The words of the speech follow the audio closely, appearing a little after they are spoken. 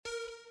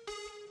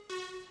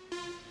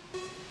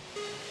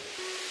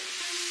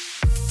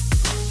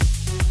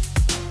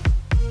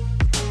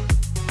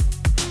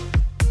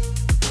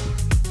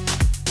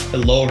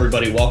Hello,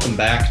 everybody. Welcome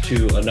back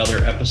to another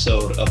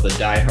episode of the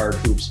Die Hard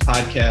Hoops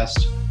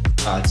podcast.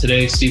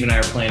 Today, Steve and I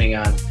are planning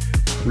on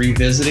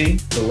revisiting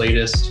the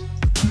latest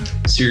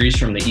series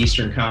from the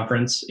Eastern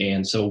Conference.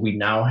 And so we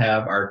now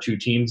have our two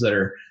teams that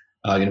are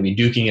going to be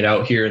duking it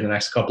out here in the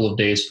next couple of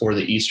days for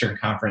the Eastern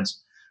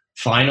Conference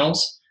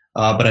Finals.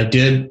 But I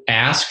did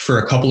ask for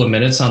a couple of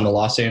minutes on the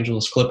Los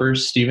Angeles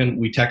Clippers. Steven,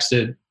 we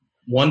texted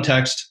one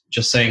text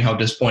just saying how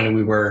disappointed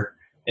we were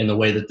in the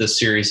way that this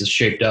series is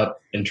shaped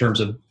up in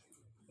terms of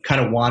kind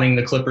of wanting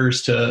the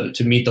Clippers to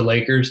meet the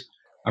Lakers.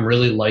 I'm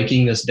really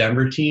liking this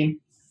Denver team.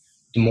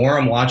 The more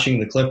I'm watching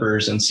the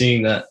Clippers and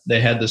seeing that they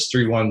had this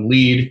 3-1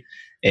 lead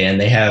and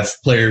they have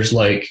players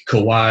like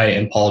Kawhi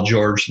and Paul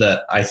George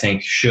that I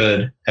think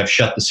should have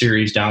shut the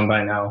series down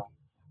by now.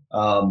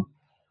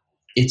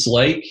 It's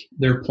like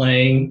they're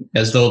playing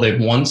as though they've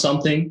won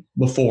something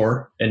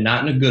before and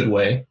not in a good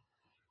way.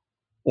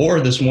 Or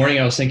this morning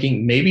I was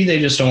thinking maybe they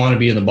just don't want to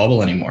be in the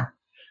bubble anymore.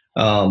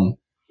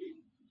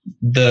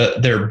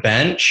 Their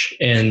bench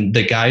and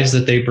the guys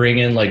that they bring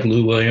in like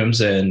Lou Williams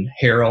and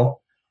Harrell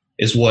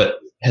is what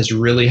has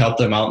really helped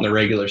them out in the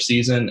regular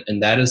season,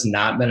 and that has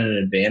not been an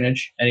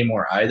advantage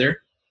anymore either.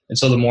 And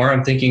so the more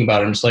I'm thinking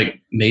about it, I'm just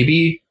like,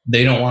 maybe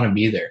they don't want to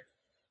be there.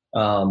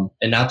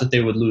 And not that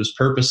they would lose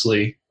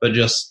purposely, but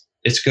just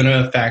it's going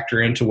to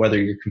factor into whether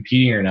you're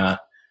competing or not.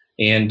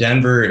 And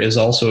Denver is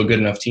also a good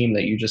enough team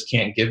that you just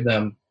can't give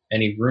them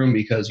any room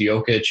because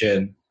Jokic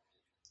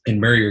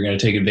and Murray are going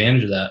to take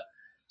advantage of that.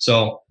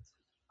 So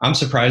I'm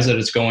surprised that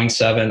it's going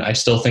 7. I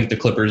still think the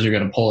Clippers are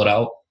going to pull it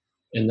out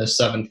in this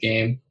 7th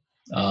game.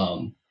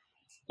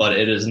 But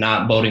it is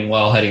not boding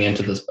well heading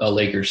into the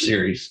Lakers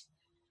series.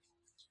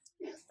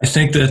 I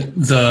think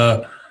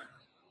that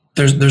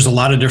there's a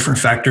lot of different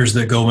factors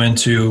that go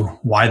into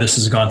why this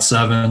has gone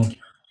 7.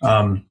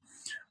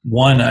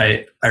 One,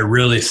 I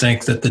really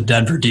think that the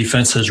Denver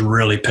defense has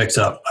really picked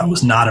up. I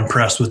was not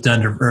impressed with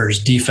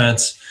Denver's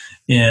defense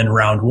in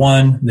round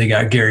 1. They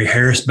got Gary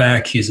Harris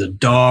back. He's a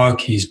dog.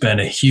 He's been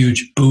a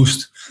huge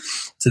boost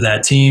to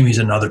that team. He's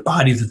another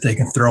body that they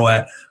can throw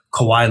at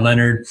Kawhi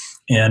Leonard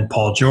and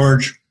Paul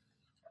George.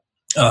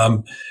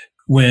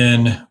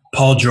 When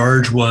Paul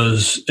George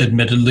was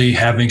admittedly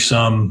having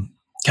some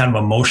kind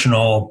of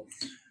emotional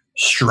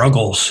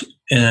struggles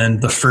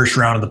in the first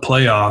round of the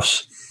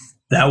playoffs,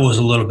 that was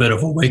a little bit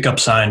of a wake-up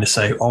sign to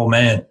say, oh,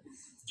 man,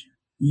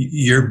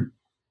 your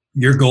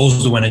goal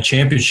is to win a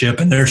championship,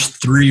 and there's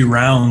 3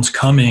 rounds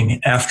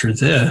coming after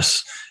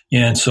this.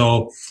 And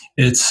so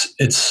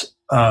it's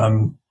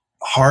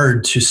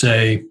hard to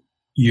say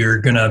you're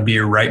going to be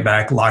right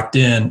back locked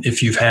in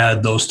if you've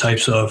had those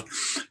types of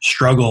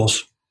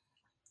struggles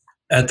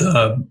at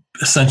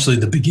essentially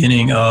the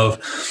beginning of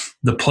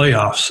the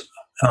playoffs.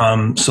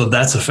 So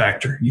that's a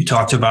factor. You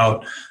talked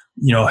about,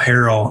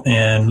 Harrell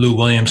and Lou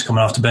Williams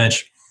coming off the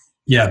bench.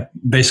 Yeah,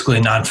 basically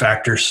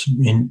non-factors. I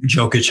mean,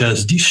 Jokic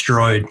has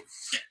destroyed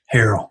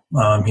Harrell.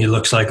 He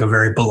looks like a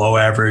very below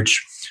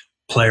average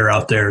player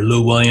out there.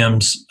 Lou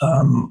Williams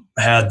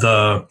had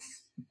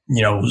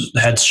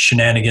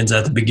shenanigans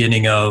at the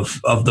beginning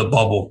of the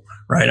bubble,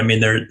 right? I mean,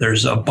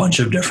 there's a bunch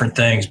of different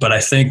things, but I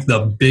think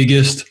the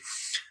biggest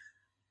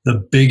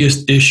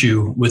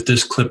issue with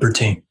this Clipper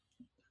team,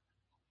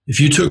 if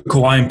you took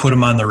Kawhi and put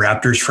him on the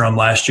Raptors from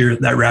last year,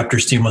 that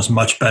Raptors team was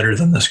much better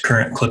than this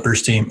current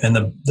Clippers team. And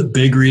the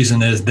big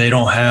reason is they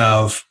don't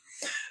have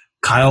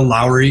Kyle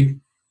Lowry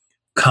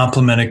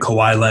complimented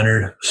Kawhi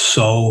Leonard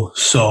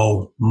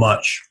so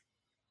much.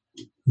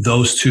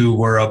 Those two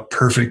were a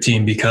perfect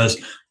team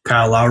because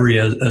Kyle Lowry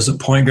as a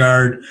point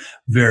guard,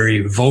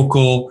 very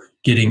vocal,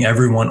 getting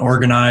everyone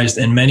organized.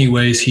 In many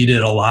ways, he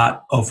did a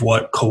lot of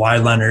what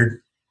Kawhi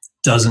Leonard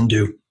doesn't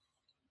do.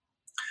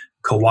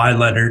 Kawhi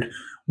Leonard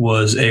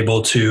was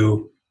able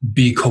to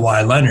be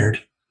Kawhi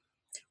Leonard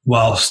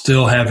while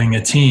still having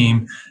a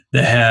team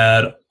that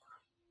had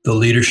the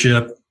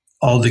leadership,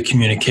 all the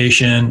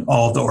communication,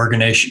 all the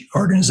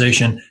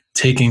organization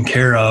taken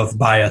care of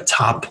by a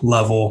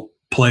top-level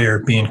player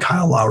being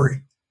Kyle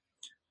Lowry.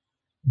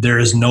 There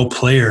is no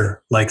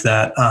player like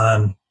that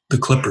on the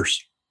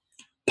Clippers.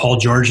 Paul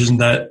George isn't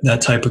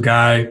that type of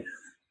guy.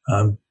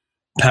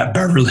 Pat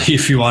Beverly,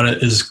 if you want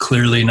it, is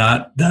clearly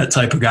not that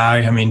type of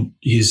guy. I mean,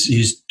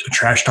 he's a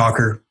trash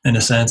talker in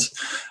a sense.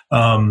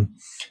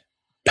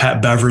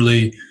 Pat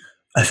Beverly,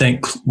 I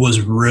think,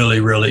 was really,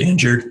 really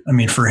injured. I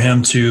mean, for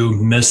him to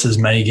miss as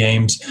many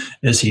games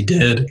as he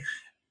did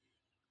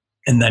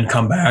and then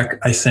come back,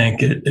 I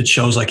think it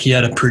shows like he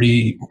had a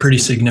pretty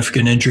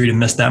significant injury to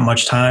miss that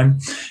much time.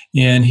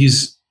 And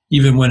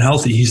even when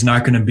healthy, he's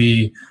not going to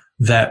be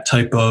that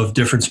type of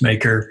difference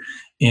maker.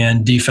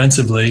 And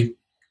defensively,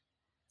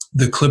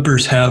 the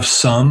Clippers have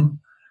some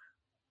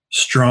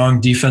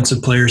strong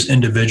defensive players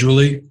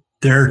individually.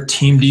 Their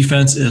team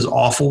defense is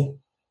awful.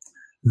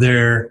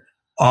 Their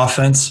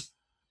offense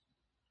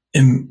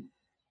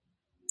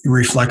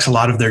reflects a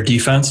lot of their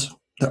defense.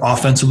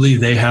 Offensively,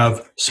 they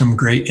have some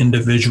great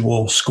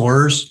individual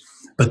scorers,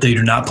 but they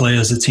do not play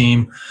as a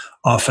team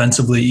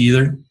offensively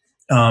either.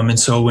 And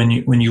so when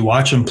you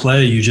watch them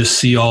play, you just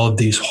see all of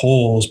these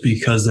holes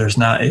because there's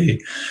not a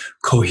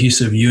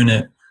cohesive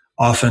unit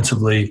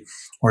offensively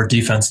or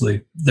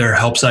defensively. Their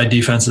help side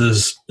defense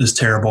is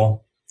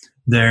terrible.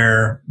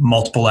 Their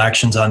multiple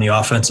actions on the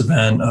offensive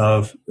end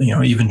of,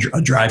 even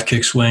a drive,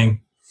 kick,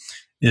 swing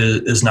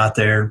is not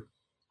there.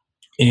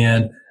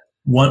 And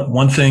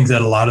one thing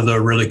that a lot of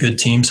the really good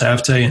teams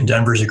have today, and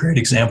Denver's a great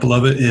example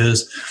of it,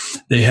 is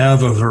they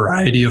have a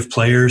variety of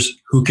players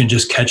who can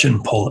just catch it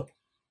and pull it,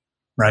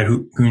 right?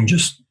 Who can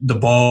just, the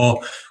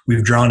ball,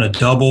 we've drawn a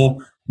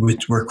double,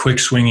 we're quick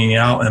swinging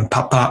out and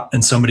pop,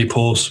 and somebody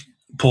pulls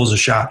a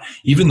shot.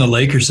 Even the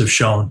Lakers have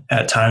shown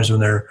at times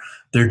when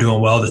they're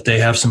doing well that they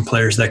have some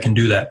players that can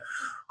do that.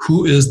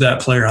 Who is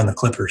that player on the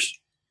Clippers?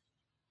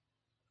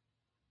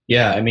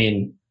 Yeah, I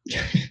mean,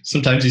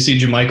 sometimes you see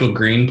JaMychal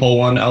Green pull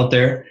one out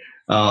there,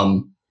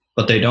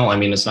 but they don't. I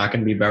mean, it's not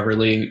going to be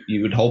Beverly.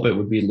 You would hope it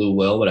would be Lou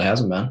Will, but it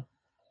hasn't been.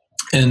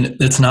 And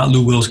it's not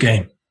Lou Will's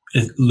game.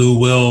 Lou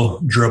Will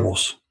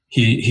dribbles.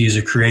 He's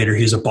a creator.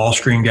 He's a ball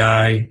screen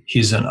guy.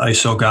 He's an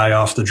ISO guy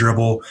off the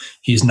dribble.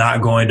 He's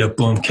not going to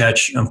boom,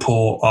 catch, and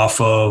pull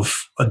off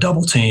of a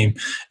double team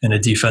in a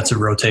defensive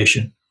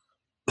rotation.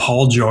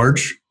 Paul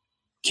George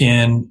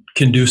can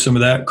do some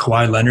of that.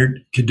 Kawhi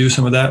Leonard could do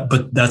some of that.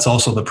 But that's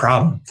also the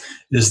problem,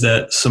 is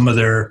that some of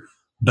their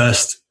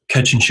best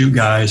catch and shoot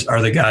guys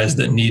are the guys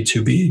that need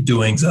to be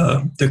doing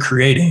the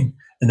creating.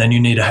 And then you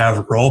need to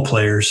have role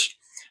players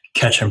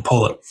catch and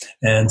pull it.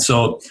 And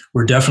so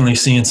we're definitely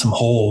seeing some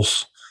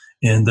holes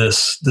in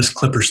this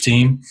Clippers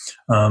team.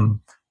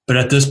 But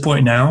at this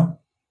point now,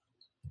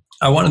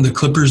 I wanted the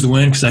Clippers to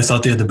win because I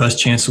thought they had the best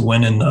chance to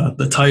win in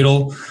the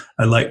title.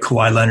 I like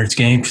Kawhi Leonard's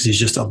game because he's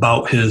just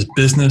about his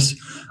business.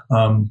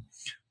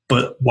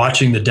 But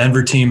watching the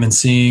Denver team and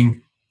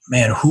seeing,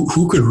 man,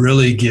 who could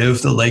really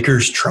give the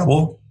Lakers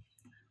trouble?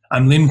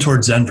 I'm leaning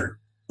towards Denver.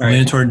 I'm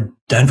leaning toward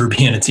Denver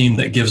being a team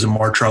that gives them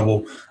more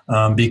trouble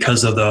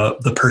because of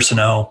the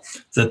personnel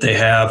that they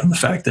have and the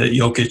fact that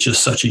Jokic is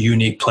such a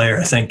unique player.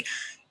 I think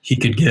he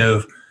could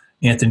give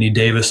Anthony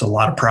Davis a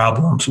lot of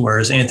problems,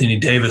 whereas Anthony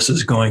Davis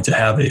is going to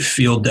have a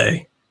field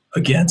day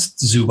against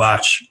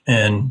Zubac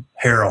and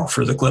Harrell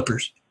for the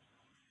Clippers.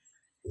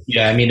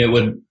 Yeah, I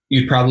mean,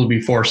 you'd probably be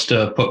forced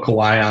to put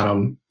Kawhi on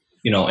him,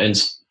 in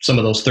some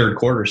of those third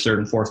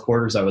and fourth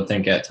quarters, I would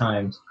think at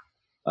times.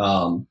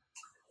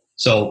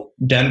 So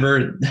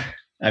Denver,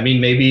 I mean,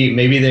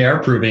 maybe they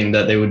are proving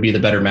that they would be the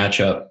better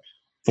matchup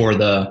for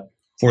the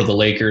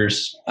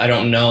Lakers. I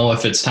don't know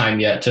if it's time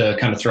yet to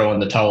kind of throw in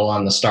the towel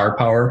on the star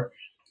power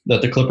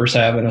that the Clippers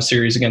have in a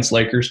series against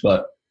Lakers,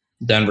 but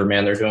Denver,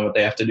 man, they're doing what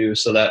they have to do.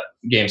 So that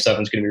Game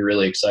 7 is going to be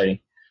really exciting.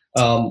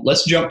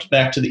 Let's jump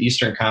back to the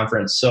Eastern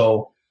Conference.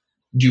 So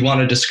do you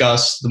want to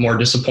discuss the more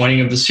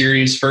disappointing of the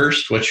series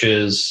first, which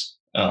is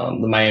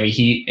the Miami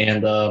Heat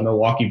and the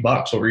Milwaukee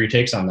Bucks? What were your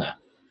takes on that?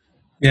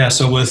 Yeah,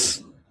 so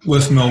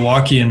with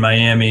Milwaukee and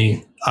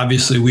Miami,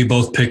 obviously we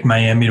both picked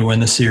Miami to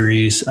win the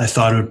series. I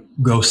thought it would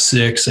go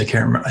 6. I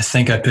can't remember. I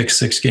think I picked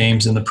 6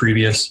 games in the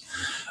previous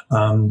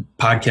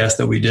podcast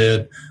that we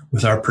did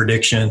with our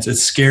predictions.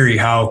 It's scary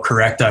how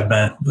correct I've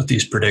been with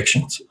these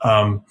predictions.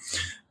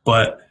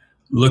 But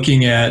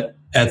looking at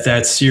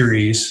that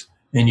series,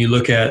 and you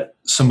look at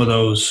some of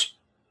those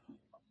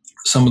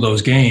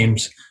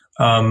games,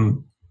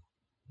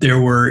 there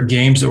were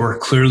games that were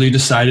clearly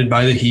decided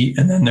by the Heat,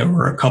 and then there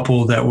were a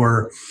couple that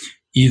were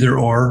either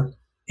or,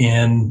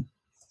 and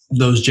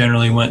those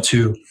generally went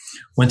to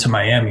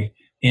Miami.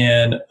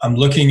 And I'm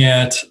looking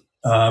at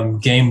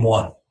Game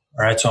 1.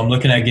 All right, so I'm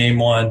looking at Game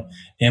 1,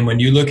 and when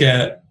you look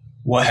at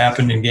what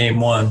happened in Game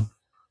 1,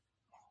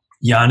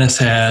 Giannis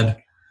had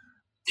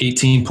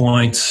 18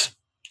 points,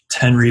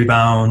 10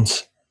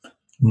 rebounds,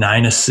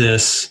 9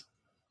 assists.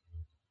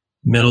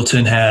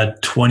 Middleton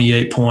had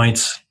 28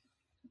 points,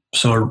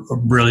 so a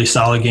really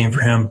solid game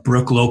for him.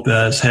 Brook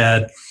Lopez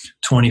had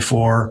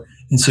 24.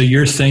 And so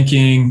you're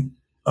thinking,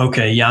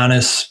 okay,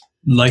 Giannis,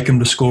 like him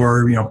to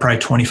score, probably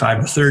 25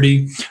 or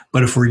 30.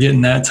 But if we're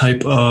getting that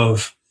type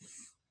of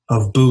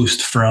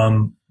boost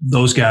from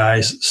those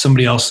guys,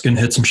 somebody else is going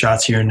to hit some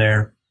shots here and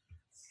there,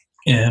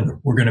 and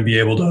we're going to be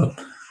able to,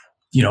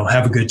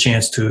 have a good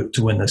chance to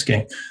win this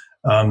game.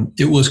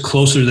 It was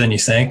closer than you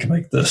think.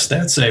 Like the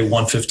stats say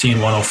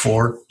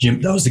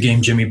 115-104. That was the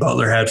game Jimmy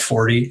Butler had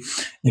 40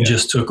 and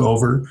just took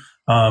over.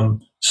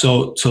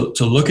 So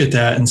to look at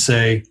that and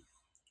say,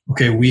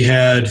 okay, we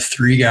had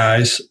 3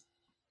 guys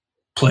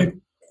play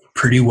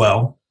pretty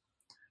well,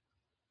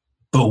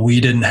 but we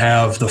didn't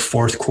have the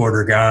fourth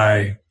quarter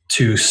guy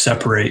to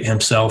separate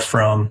himself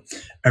from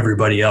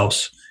everybody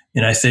else.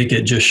 And I think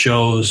it just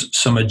shows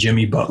some of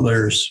Jimmy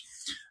Butler's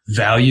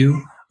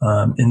value.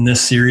 In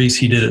this series,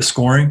 he did it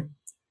scoring.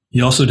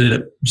 He also did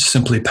it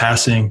simply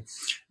passing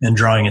and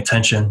drawing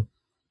attention.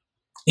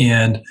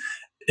 And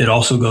it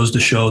also goes to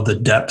show the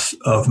depth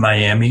of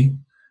Miami.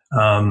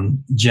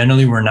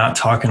 Generally, we're not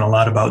talking a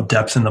lot about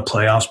depth in the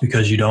playoffs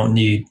because you don't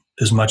need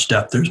as much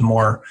depth. There's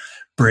more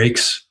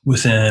breaks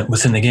within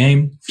the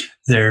game.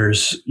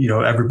 There's,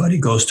 everybody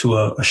goes to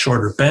a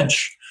shorter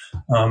bench.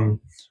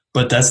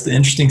 But that's the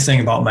interesting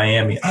thing about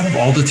Miami. Out of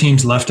all the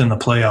teams left in the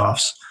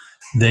playoffs,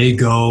 they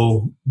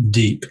go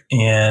deep,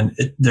 and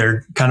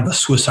they're kind of a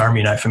Swiss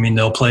Army knife. I mean,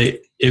 they'll play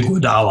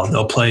Iguodala,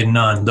 they'll play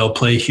Nunn, they'll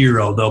play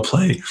Hero, they'll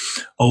play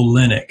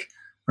Olynyk,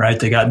 right?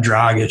 They got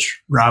Dragic,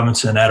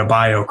 Robinson,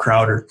 Adebayo,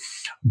 Crowder,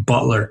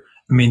 Butler.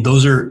 I mean,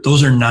 those are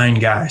 9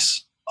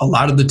 guys. A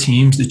lot of the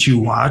teams that you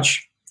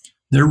watch,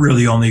 they're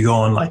really only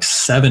going like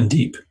 7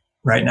 deep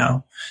right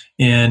now.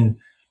 And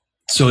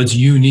so it's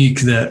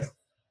unique that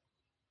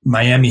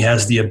Miami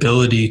has the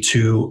ability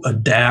to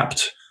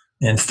adapt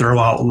and throw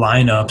out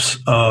lineups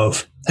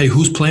of, hey,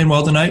 who's playing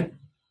well tonight?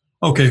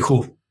 Okay,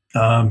 cool.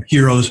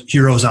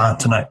 Hero's on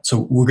tonight.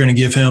 So we're going to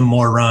give him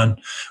more run.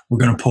 We're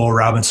going to pull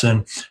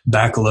Robinson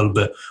back a little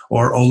bit.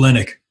 Or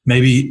Olynyk,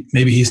 maybe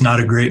he's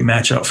not a great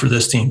matchup for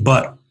this team,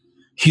 but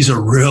he's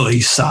a really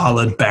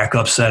solid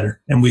backup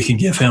setter, and we can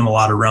give him a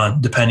lot of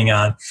run depending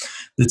on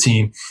the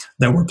team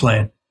that we're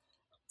playing.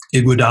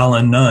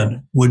 Iguodala and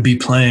Nunn would be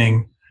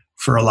playing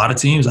for a lot of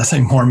teams, I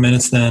think, more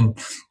minutes than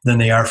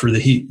they are for the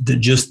Heat.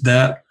 Just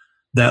that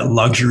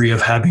luxury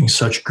of having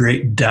such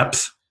great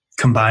depth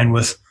combined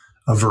with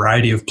a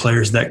variety of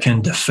players that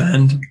can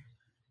defend,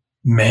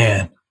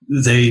 man,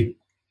 they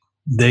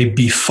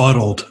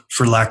befuddled,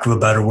 for lack of a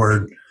better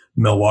word,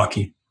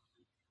 Milwaukee.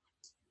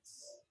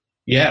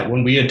 Yeah,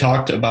 when we had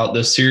talked about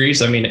this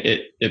series, I mean,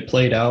 it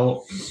played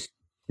out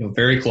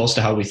very close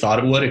to how we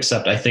thought it would,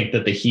 except I think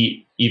that the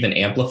Heat even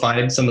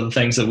amplified some of the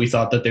things that we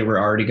thought that they were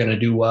already going to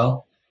do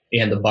well.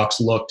 And the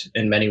Bucks looked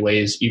in many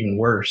ways even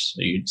worse.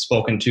 You'd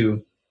spoken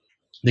to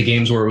the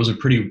games where it was a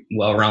pretty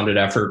well-rounded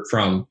effort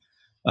from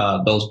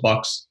those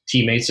Bucks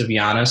teammates of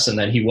Giannis, and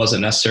then he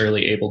wasn't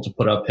necessarily able to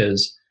put up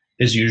his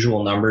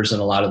usual numbers in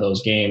a lot of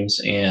those games.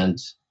 And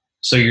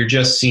so you're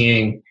just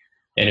seeing,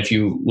 and if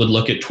you would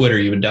look at Twitter,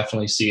 you would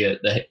definitely see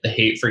it, the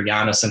hate for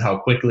Giannis and how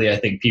quickly I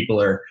think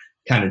people are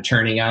kind of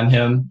turning on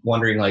him,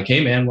 wondering like,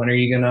 hey man, when are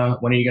you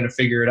gonna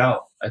figure it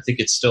out? I think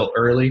it's still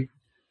early,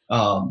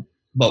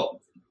 but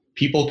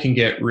people can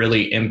get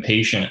really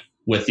impatient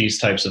with these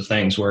types of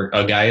things where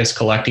a guy is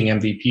collecting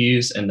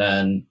MVPs and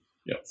then,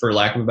 for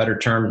lack of a better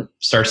term,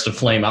 starts to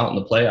flame out in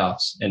the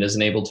playoffs and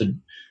isn't able to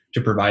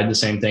provide the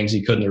same things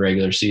he could in the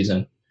regular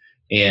season.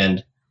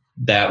 And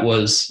that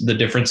was the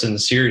difference in the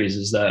series,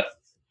 is that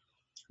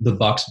the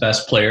Bucks'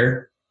 best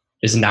player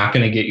is not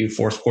going to get you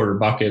fourth quarter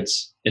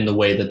buckets in the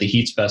way that the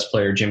Heat's best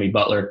player, Jimmy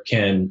Butler,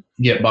 can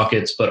get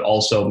buckets, but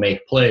also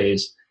make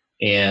plays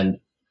and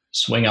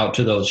swing out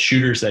to those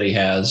shooters that he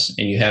has.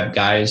 And you have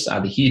guys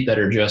on the Heat that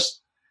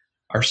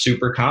are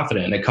super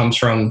confident. And it comes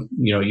from,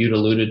 you'd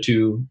alluded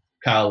to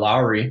Kyle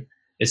Lowry.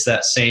 It's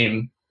that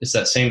same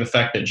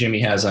effect that Jimmy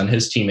has on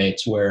his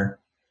teammates, where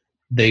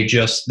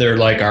they're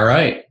like, all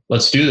right,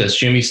 let's do this.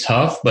 Jimmy's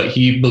tough, but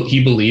he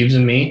believes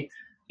in me.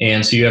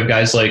 And so you have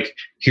guys like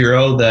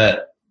Hero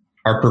that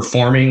are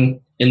performing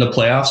in the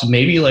playoffs,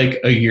 maybe like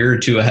a year or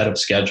two ahead of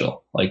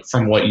schedule, like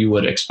from what you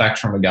would expect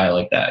from a guy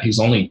like that. He's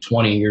only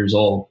 20 years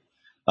old.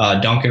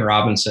 Duncan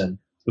Robinson,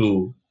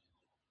 who,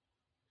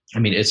 I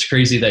mean, it's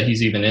crazy that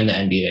he's even in the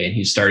NBA and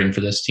he's starting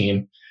for this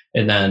team,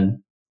 and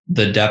then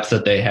the depth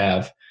that they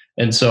have.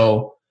 And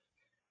so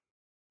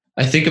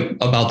I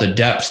think about the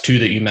depth too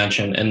that you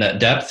mentioned, and that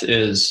depth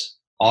is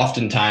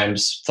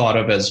oftentimes thought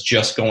of as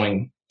just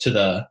going to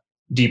the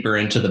deeper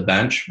into the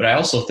bench. But I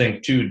also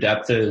think too,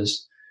 depth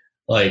is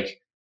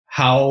like,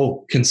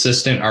 how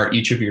consistent are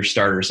each of your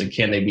starters and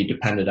can they be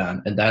depended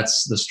on? And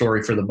that's the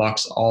story for the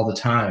Bucks all the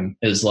time,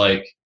 is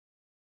like,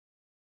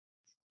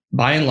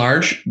 by and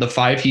large, the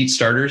 5 Heat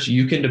starters,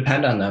 you can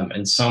depend on them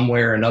in some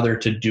way or another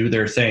to do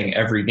their thing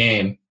every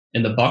game.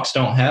 And the Bucks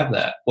don't have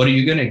that. What are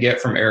you going to get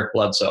from Eric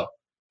Bledsoe?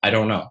 I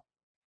don't know.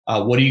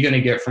 What are you going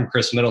to get from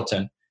Chris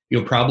Middleton?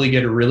 You'll probably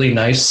get a really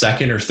nice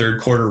second or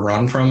third quarter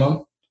run from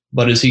him,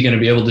 but is he going to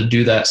be able to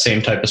do that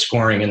same type of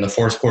scoring in the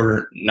fourth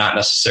quarter? Not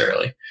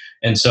necessarily.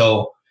 And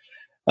so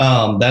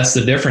that's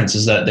the difference,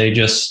 is that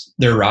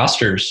their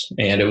rosters,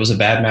 and it was a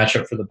bad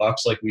matchup for the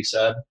Bucks, like we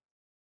said,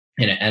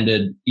 and it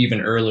ended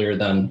even earlier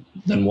than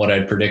what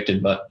I'd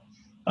predicted. But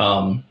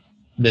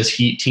this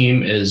Heat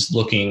team is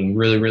looking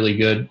really, really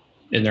good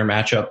in their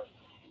matchup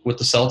with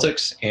the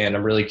Celtics, and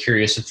I'm really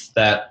curious if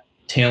that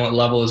talent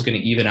level is going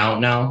to even out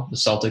now. The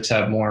Celtics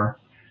have more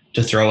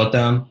to throw at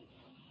them,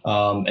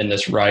 and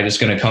this ride is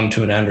going to come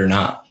to an end or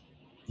not.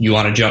 You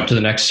want to jump to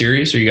the next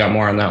series, or you got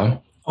more on that one?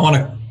 I want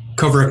to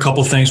cover a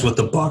couple things with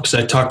the Bucks.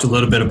 I talked a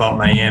little bit about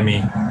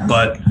Miami,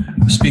 but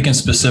speaking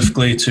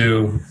specifically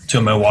to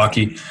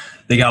Milwaukee,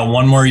 they got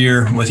one more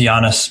year with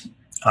Giannis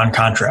on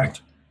contract.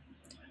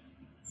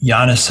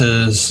 Giannis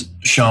has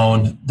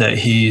shown that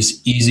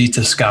he's easy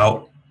to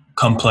scout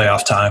come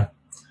playoff time.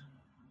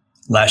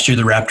 Last year,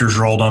 the Raptors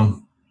rolled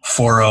him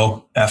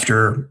 4-0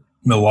 after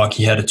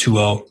Milwaukee had a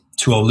 2-0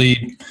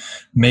 lead.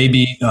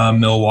 Maybe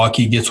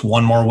Milwaukee gets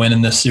one more win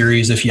in this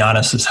series if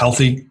Giannis is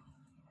healthy.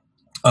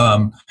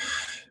 And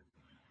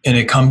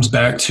it comes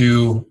back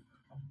to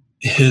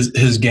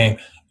his game.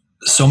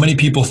 So many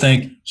people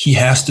think he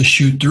has to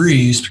shoot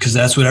threes because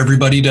that's what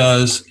everybody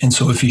does. And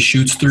so if he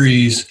shoots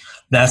threes,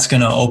 that's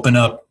going to open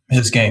up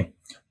his game.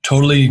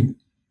 Totally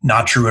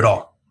Not true at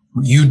all.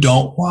 You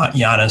don't want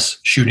Giannis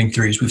shooting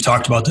threes. We've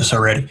talked about this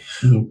already.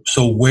 Mm-hmm.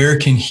 So where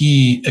can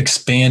he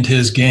expand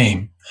his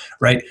game,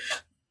 right?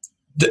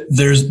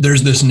 There's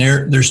this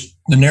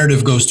the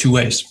narrative goes two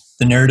ways.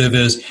 The narrative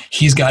is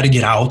he's got to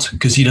get out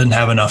because he doesn't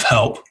have enough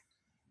help.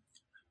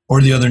 Or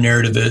the other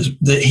narrative is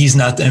that he's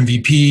not the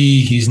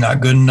MVP, he's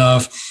not good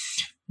enough,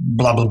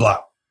 blah, blah, blah.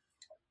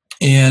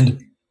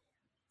 And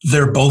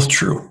they're both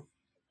true.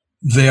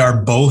 They are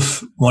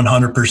both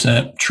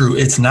 100% true.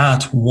 It's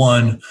not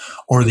one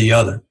or the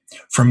other.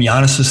 From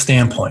Giannis's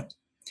standpoint,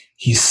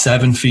 he's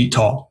 7 feet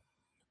tall.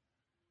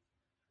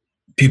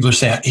 People are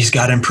saying he's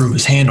got to improve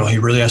his handle. He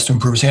really has to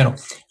improve his handle.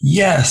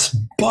 Yes,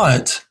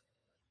 but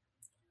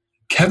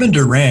Kevin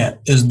Durant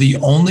is the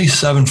only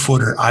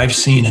 7-footer I've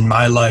seen in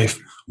my life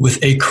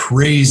with a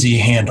crazy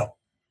handle.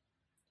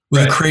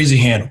 With a crazy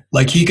handle.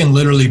 Like he can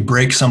literally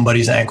break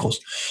somebody's ankles.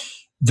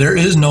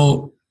 There's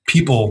no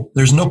people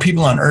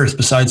on earth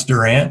besides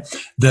Durant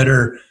that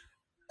are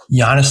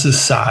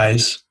Giannis's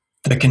size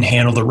that can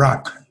handle the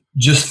rock.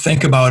 Just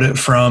think about it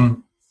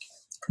from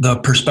the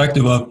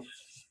perspective of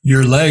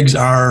your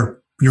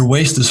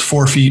waist is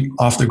 4 feet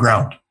off the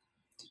ground.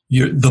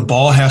 The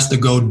ball has to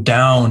go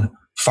down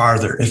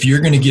farther. If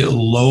you're going to get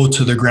low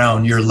to the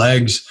ground, your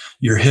legs,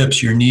 your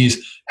hips, your knees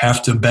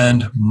have to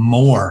bend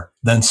more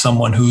than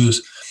someone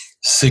who's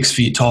 6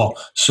 feet tall.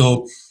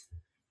 So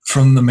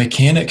from the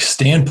mechanic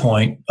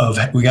standpoint of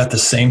we got the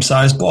same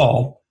size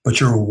ball, but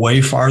you're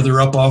way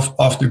farther up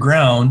off the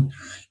ground,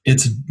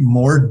 it's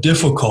more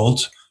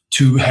difficult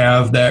to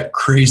have that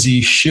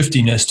crazy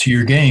shiftiness to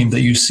your game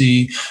that you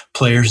see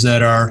players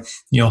that are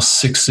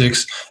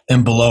 6'6"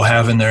 and below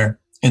have in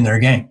their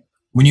game.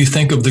 When you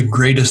think of the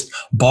greatest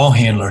ball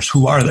handlers,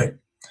 who are they?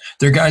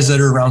 They're guys that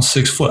are around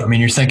 6 foot. I mean,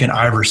 you're thinking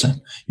Iverson.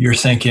 You're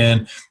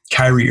thinking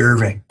Kyrie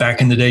Irving.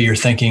 Back in the day, you're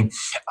thinking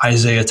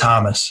Isaiah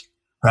Thomas,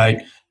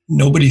 right?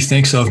 Nobody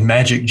thinks of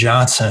Magic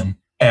Johnson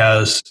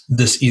as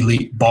this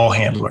elite ball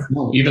handler.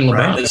 No, even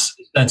LeBron. Right?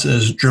 That's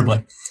as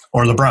dribbling.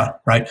 Or LeBron,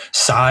 right?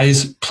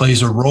 Size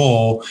plays a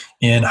role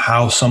in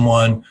how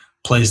someone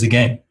plays the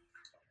game.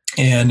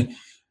 And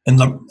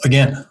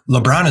again,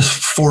 LeBron is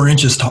 4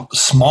 inches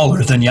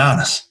smaller than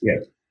Giannis. Yeah.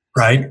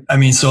 Right? I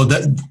mean, so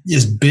that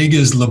as big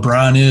as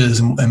LeBron is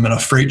and a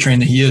freight train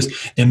that he is,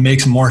 it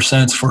makes more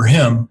sense for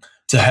him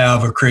to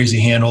have a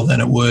crazy handle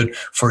than it would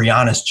for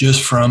Giannis,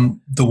 just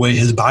from the way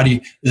his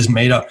body is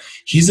made up.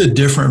 He's a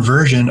different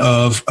version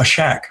of a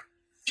Shaq.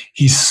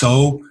 He's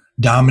so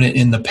dominant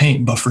in the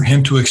paint, but for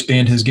him to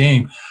expand his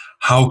game,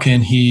 how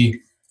can he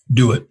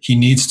do it? He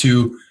needs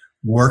to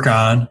work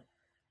on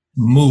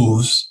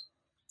moves,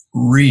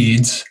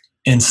 reads,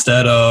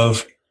 instead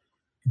of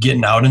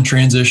getting out in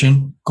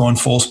transition, going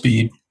full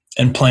speed,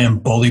 and playing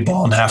bully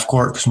ball in half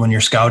court. Because when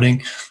you're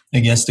scouting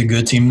against a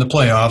good team in the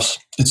playoffs,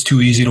 it's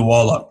too easy to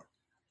wall up.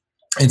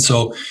 And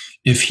so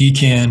if he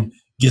can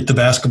get the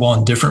basketball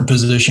in different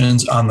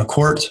positions on the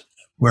court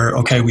where,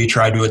 okay, we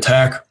tried to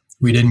attack,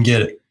 we didn't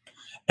get it.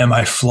 Am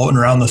I floating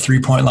around the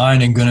three-point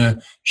line and going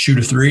to shoot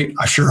a three?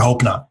 I sure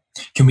hope not.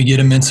 Can we get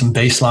him in some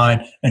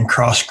baseline and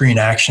cross-screen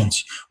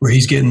actions where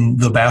he's getting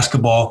the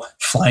basketball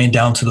flying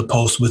down to the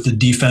post with the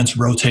defense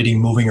rotating,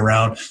 moving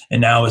around,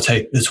 and now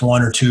it's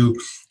 1 or 2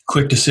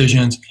 quick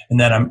decisions, and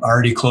then I'm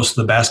already close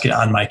to the basket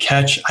on my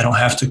catch. I don't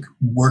have to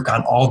work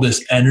on all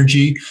this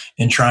energy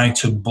in trying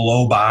to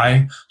blow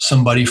by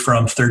somebody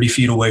from 30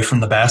 feet away from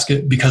the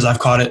basket because I've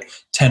caught it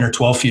 10 or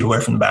 12 feet away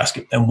from the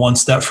basket. And one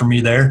step for me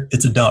there,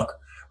 it's a dunk.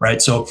 Right.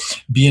 So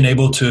being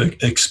able to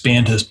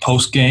expand his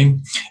post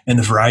game and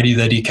the variety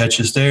that he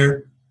catches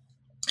there.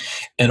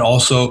 And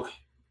also,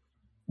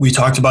 we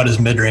talked about his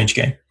mid-range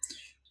game.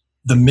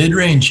 The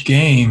mid-range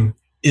game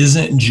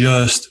isn't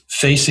just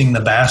facing the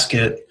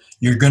basket.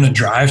 You're going to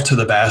drive to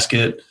the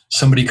basket,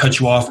 somebody cuts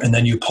you off, and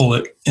then you pull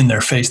it in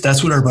their face.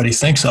 That's what everybody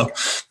thinks of.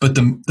 But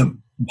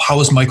how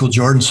was Michael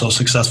Jordan so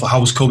successful? How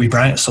was Kobe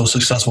Bryant so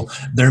successful?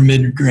 Their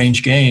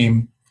mid-range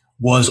game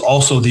was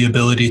also the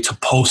ability to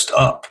post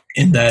up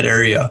in that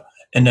area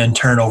and then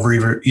turn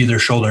over either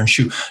shoulder and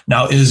shoot.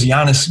 Now, is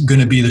Giannis going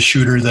to be the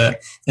shooter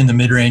that in the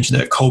mid-range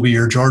that Kobe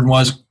or Jordan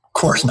was? Of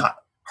course not.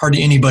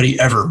 Hardly anybody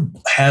ever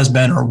has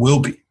been or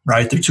will be,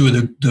 right? They're two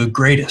of the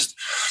greatest.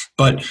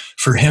 But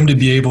for him to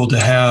be able to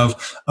have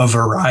a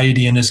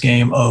variety in his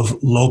game of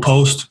low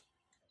post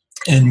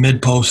and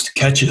mid post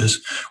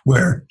catches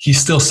where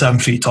he's still 7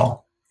 feet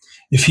tall.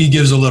 If he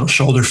gives a little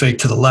shoulder fake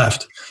to the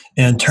left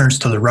and turns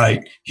to the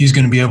right, he's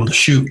going to be able to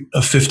shoot a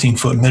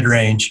 15-foot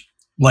mid-range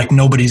like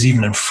nobody's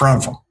even in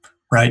front of him,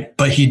 right?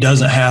 But he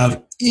doesn't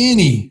have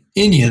any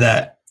of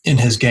that in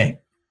his game,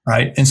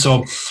 right? And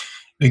so,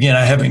 again,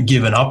 I haven't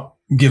given up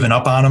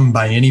on him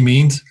by any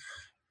means.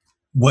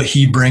 What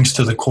he brings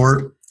to the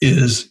court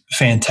is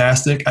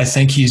fantastic. I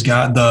think he's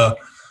got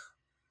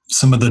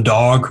some of the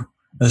dog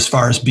as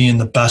far as being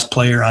the best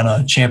player on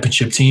a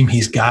championship team.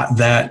 He's got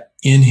that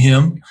in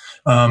him.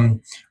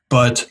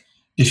 But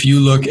if you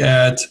look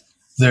at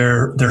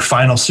their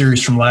final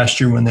series from last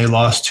year when they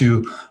lost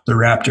to the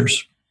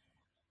Raptors,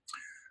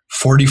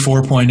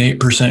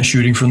 44.8%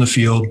 shooting from the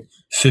field,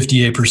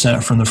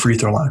 58% from the free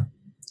throw line.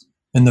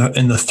 in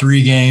the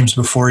 3 games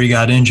before he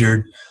got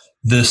injured,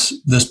 this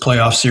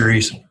playoff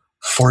series,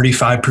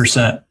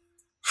 45%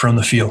 from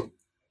the field,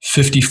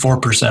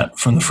 54%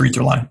 from the free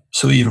throw line.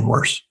 So even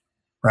worse,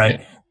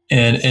 right?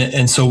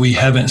 And so we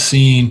haven't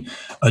seen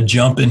a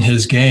jump in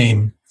his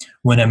game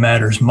when it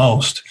matters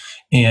most.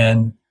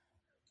 And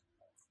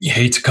you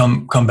hate to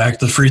come back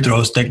to the free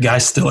throws. That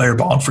guy's still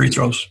airballing free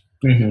throws.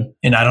 Mm-hmm.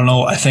 And I don't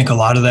know. I think a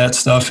lot of that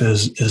stuff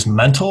is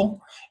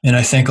mental. And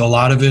I think a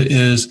lot of it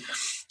is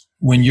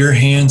when your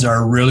hands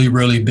are really,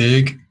 really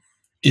big,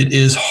 it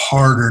is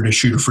harder to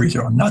shoot a free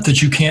throw. Not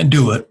that you can't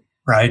do it,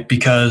 right?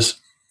 Because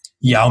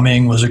Yao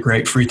Ming was a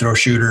great free throw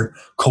shooter.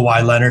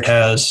 Kawhi Leonard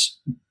has,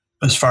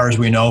 as far as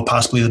we know,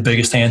 possibly the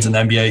biggest hands in the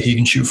NBA. He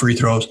can shoot free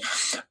throws.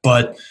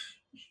 But,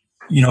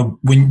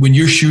 when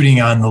you're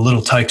shooting on the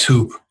little Tykes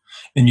hoop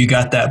and you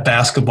got that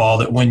basketball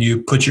that when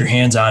you put your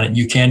hands on it,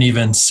 you can't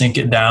even sink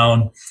it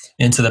down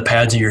into the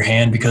pads of your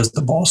hand because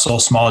the ball's so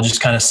small, it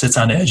just kind of sits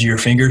on the edge of your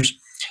fingers.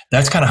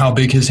 That's kind of how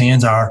big his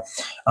hands are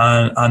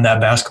on that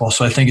basketball.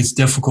 So I think it's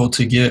difficult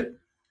to get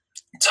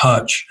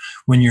touch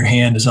when your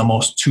hand is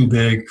almost too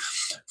big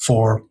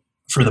for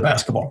the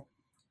basketball.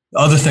 The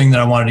other thing that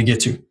I wanted to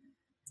get to,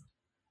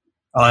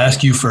 I'll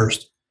ask you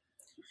first.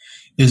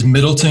 Is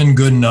Middleton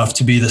good enough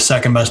to be the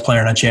second best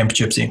player on a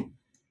championship team?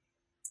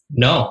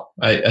 No,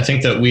 I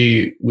think that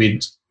we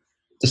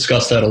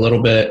discussed that a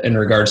little bit in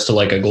regards to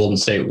like a Golden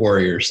State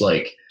Warriors,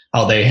 like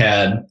how they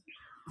had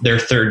their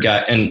third guy.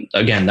 And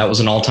again, that was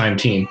an all-time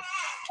team.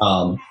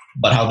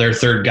 But how their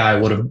third guy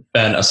would have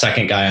been a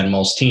second guy on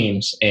most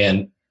teams.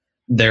 And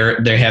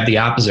they have the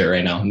opposite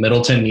right now.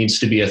 Middleton needs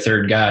to be a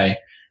third guy.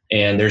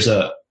 And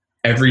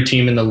every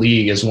team in the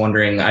league is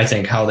wondering, I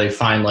think, how they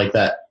find like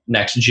that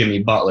next Jimmy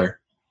Butler,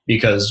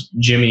 because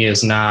Jimmy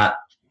he's not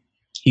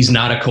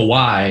a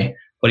Kawhi,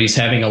 but he's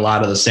having a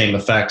lot of the same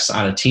effects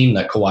on a team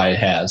that Kawhi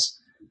has.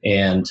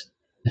 And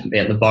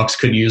the Bucks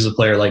could use a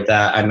player like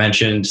that. I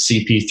mentioned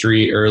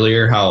CP3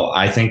 earlier, how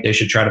I think they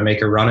should try to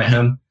make a run at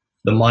him.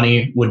 The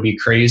money would be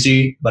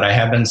crazy, but I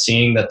have been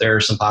seeing that there are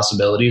some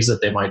possibilities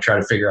that they might try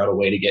to figure out a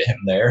way to get him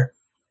there.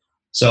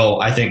 So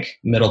I think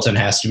Middleton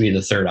has to be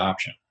the third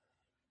option.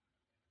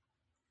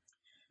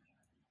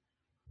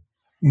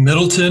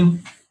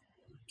 Middleton,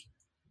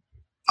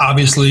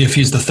 obviously, if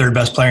he's the third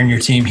best player in your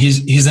team,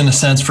 he's in a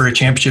sense for a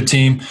championship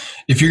team.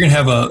 If you're going to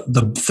have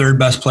the third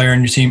best player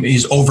in your team,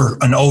 he's an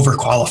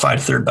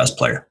overqualified third best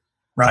player,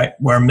 right?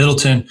 Where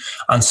Middleton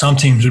on some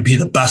teams would be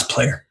the best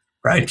player,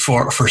 right?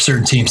 For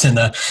certain teams in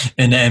the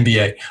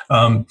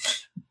NBA,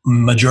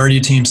 majority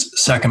of teams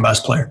second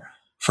best player.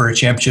 For a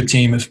championship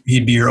team, if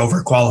he'd be your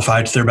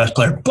overqualified third best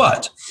player.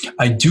 But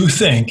I do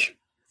think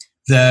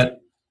that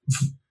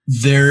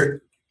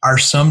there are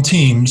some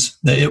teams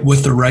that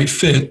with the right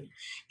fit,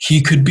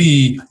 he could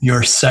be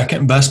your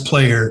second best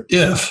player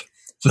if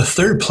the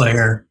third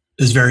player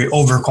is very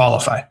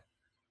overqualified.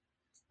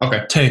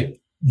 Okay.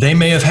 They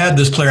may have had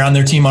this player on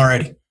their team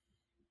already,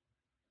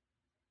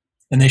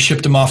 and they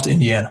shipped him off to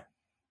Indiana.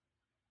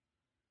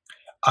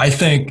 I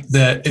think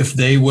that if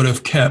they would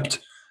have kept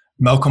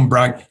Malcolm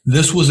Brogdon,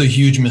 this was a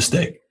huge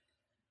mistake.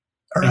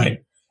 All right.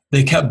 Mm-hmm.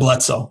 They kept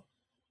Bledsoe.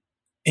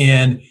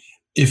 And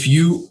if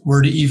you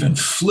were to even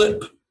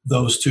flip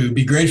those two, it'd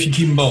be great if you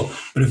keep them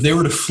both. But if they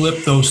were to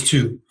flip those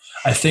two,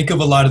 I think of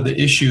a lot of the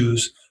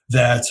issues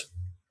that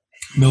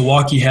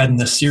Milwaukee had in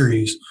this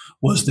series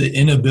was the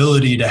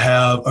inability to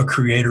have a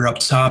creator up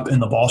top in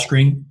the ball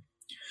screen,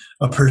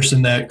 a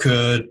person that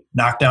could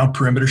knock down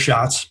perimeter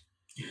shots,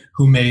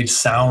 who made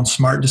sound,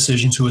 smart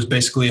decisions, who was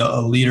basically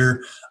a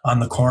leader on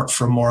the court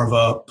from more of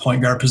a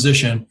point guard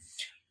position.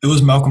 It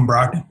was Malcolm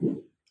Brogdon.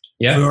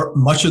 Yeah. For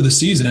much of the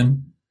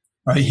season,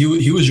 right?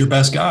 He was your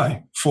best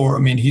guy.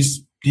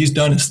 He's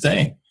done his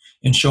thing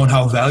and shown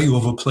how valuable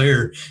of a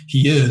player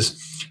he is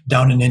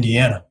down in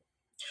Indiana.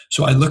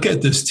 So I look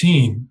at this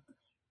team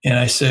and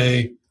I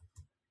say,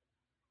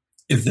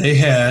 if they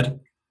had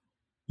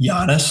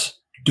Giannis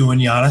doing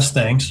Giannis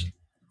things,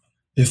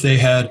 if they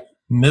had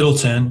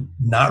Middleton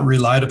not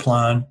relied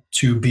upon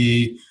to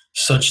be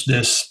such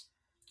this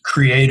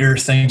creator,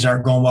 things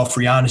aren't going well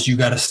for Giannis, you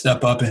got to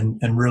step up and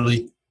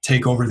really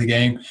take over the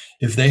game.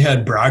 If they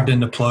had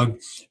Brogdon to plug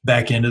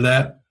back into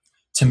that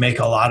to make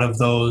a lot of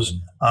those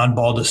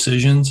on-ball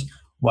decisions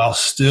while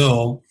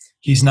still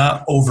he's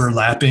not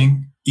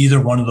overlapping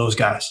either one of those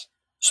guys.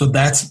 So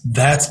that's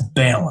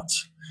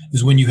balance,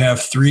 is when you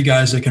have three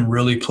guys that can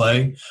really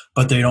play,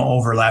 but they don't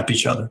overlap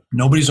each other.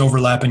 Nobody's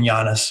overlapping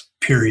Giannis,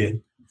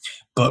 period.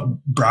 But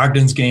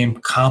Brogdon's game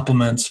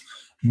complements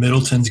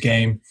Middleton's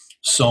game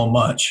so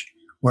much,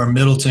 where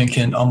Middleton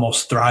can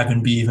almost thrive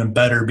and be even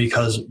better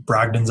because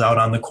Brogdon's out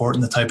on the court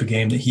and the type of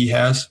game that he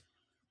has.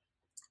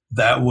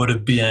 That would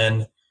have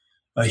been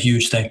a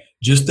huge thing.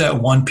 Just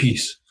that one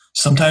piece.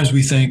 Sometimes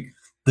we think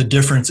the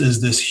difference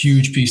is this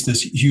huge piece,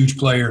 this huge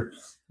player,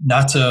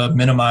 not to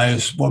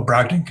minimize what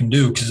Brogdon can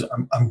do, because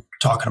I'm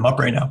talking him up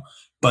right now.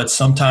 But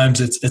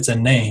sometimes it's a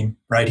name,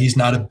 right? He's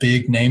not a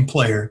big name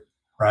player,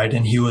 right?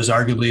 And he was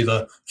arguably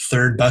the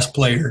third best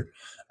player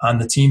on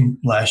the team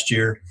last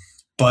year.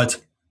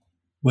 But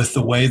with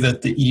the way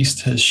that the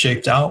East has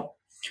shaped out,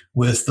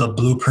 with the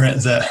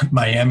blueprint that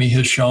Miami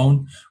has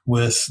shown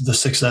with the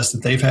success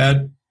that they've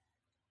had,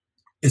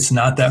 it's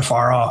not that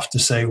far off to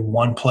say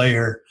one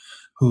player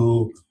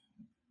who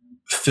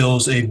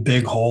fills a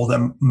big hole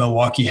that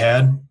Milwaukee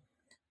had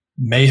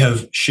may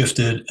have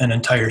shifted an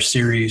entire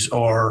series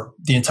or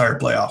the entire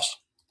playoffs.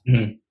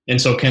 Mm-hmm.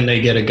 And so can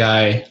they get a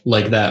guy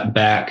like that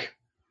back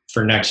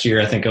for next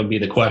year? I think it'll be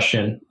the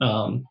question.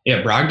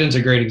 Brogdon's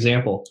a great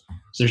example.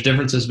 There's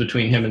differences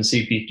between him and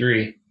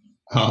CP3.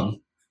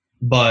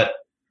 But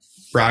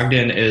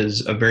Brogdon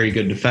is a very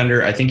good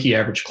defender. I think he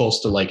averaged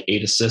close to like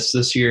 8 assists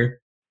this year.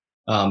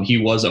 He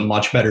was a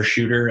much better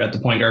shooter at the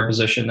point guard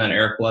position than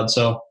Eric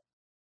Bledsoe.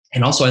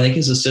 And also I think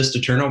his assist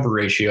to turnover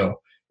ratio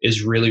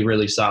is really,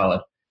 really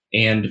solid.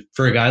 And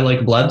for a guy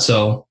like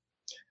Bledsoe,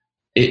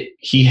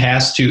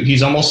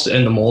 he's almost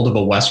in the mold of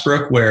a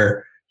Westbrook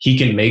where he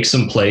can make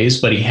some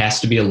plays, but he has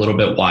to be a little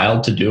bit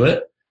wild to do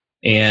it.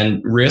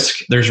 And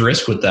there's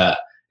risk with that.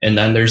 And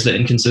then there's the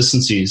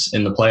inconsistencies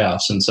in the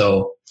playoffs. And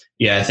so,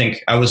 I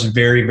think I was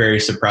very,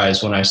 very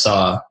surprised when I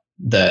saw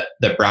that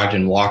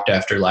Brogdon walked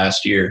after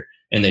last year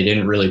and they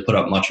didn't really put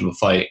up much of a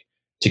fight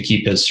to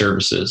keep his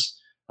services.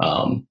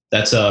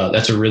 That's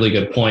a really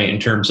good point in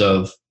terms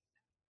of,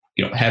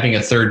 having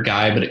a third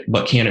guy,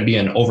 but can it be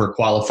an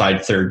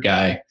overqualified third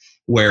guy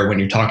where when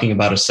you're talking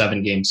about a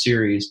 7-game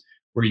series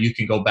where you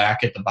can go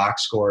back at the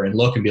box score and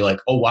look and be like,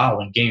 oh, wow,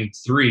 in game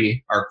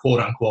 3, our quote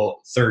unquote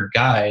third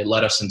guy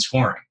led us in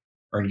scoring,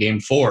 or in game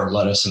 4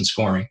 led us in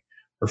scoring,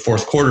 or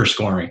fourth quarter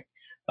scoring.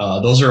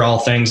 Those are all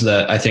things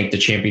that I think the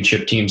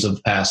championship teams of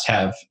the past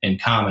have in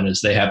common,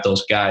 is they have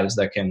those guys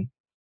that can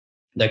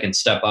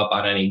step up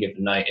on any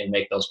given night and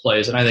make those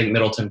plays. And I think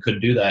Middleton could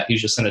do that.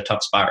 He's just in a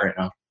tough spot right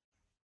now.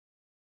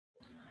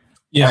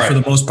 Yeah, right. For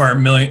the most part,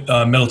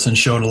 Middleton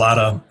showed a lot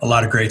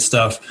of great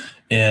stuff,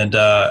 and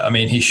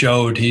he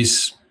showed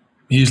he's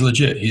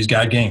legit. He's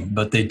got game,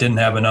 but they didn't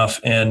have enough.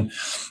 And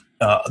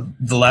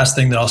the last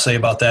thing that I'll say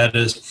about that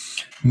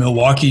is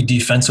Milwaukee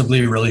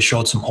defensively really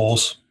showed some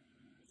holes,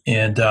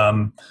 and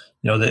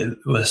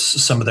with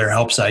some of their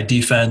help side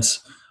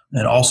defense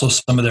and also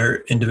some of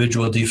their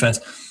individual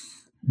defense,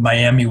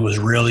 Miami was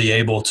really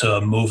able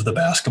to move the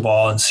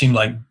basketball and seemed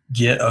like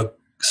get a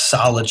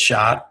solid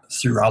shot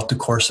throughout the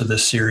course of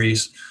this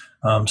series.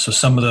 So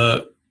some of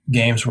the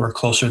games were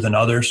closer than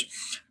others,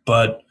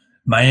 but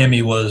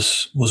Miami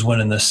was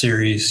winning this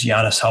series,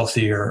 Giannis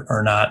healthy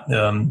or not.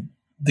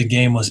 The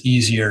game was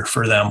easier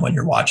for them when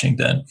you're watching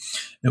than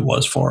it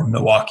was for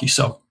Milwaukee.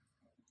 So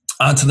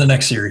on to the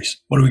next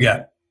series. What do we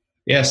got?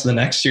 So the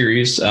next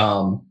series,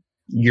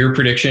 your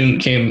prediction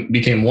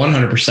became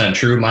 100%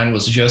 true. Mine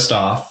was just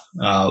off,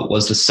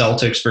 was the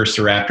Celtics versus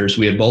the Raptors.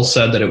 We had both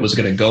said that it was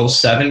going to go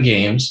 7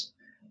 games.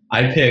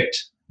 I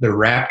picked the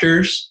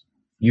Raptors.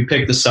 You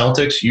picked the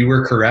Celtics. You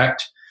were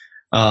correct.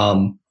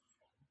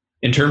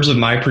 In terms of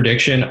my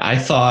prediction, I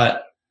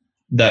thought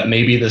that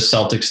maybe the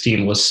Celtics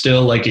team was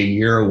still like a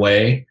year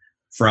away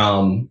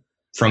from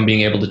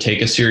being able to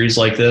take a series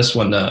like this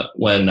when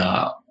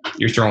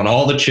you're throwing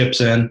all the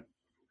chips in.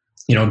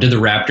 Did the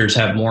Raptors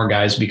have more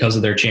guys because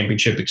of their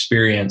championship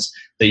experience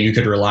that you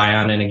could rely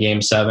on in a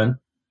game 7?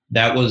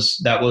 That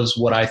was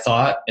what I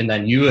thought. And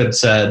then you had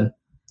said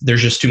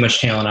there's just too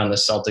much talent on the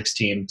Celtics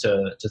team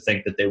to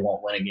think that they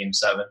won't win a game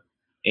 7.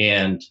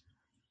 And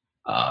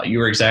you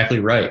were exactly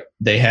right.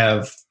 They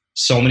have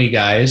so many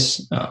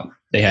guys.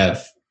 They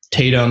have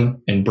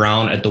Tatum and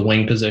Brown at the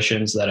wing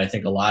positions that I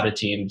think a lot of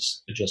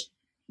teams just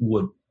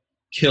would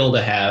kill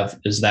to have,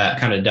 is that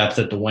kind of depth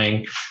at the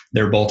wing.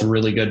 They're both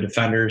really good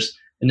defenders.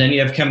 And then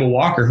you have Kemba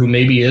Walker, who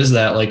maybe is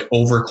that like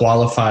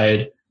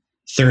overqualified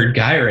third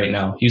guy right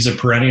now. He's a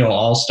perennial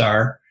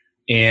all-star,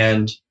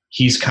 and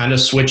he's kind of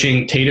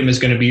switching. Tatum is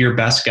going to be your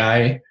best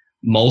guy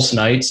most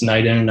nights,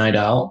 night in and night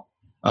out.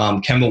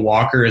 Kemba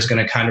Walker is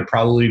going to kind of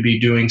probably be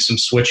doing some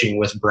switching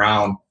with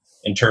Brown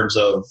in terms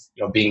of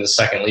being the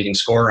second leading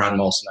scorer on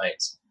most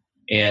nights.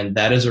 And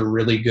that is a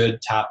really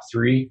good top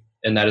 3,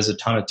 and that is a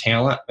ton of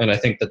talent. And I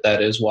think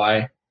that is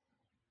why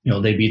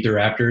they beat the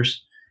Raptors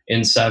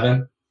in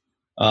 7.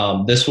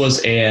 This was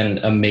an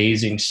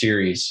amazing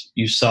series.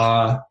 You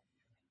saw,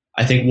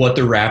 I think, what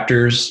the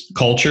Raptors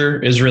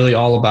culture is really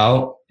all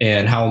about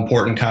and how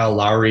important Kyle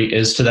Lowry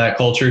is to that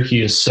culture.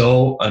 He is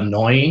so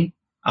annoying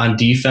on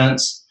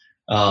defense,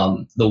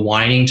 the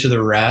whining to the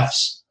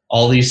refs,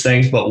 all these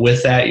things. But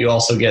with that, you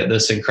also get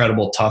this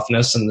incredible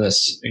toughness and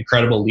this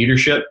incredible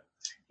leadership.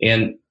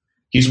 And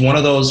he's one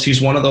of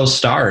those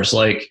stars.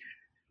 Like,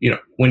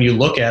 when you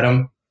look at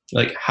him,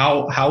 like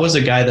how is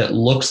a guy that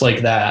looks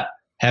like that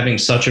having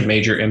such a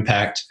major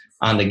impact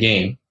on the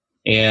game?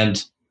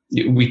 And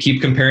we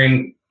keep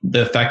comparing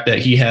the effect that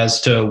he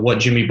has to what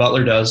Jimmy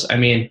Butler does. I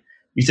mean,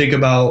 you think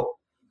about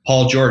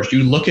Paul George.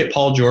 You look at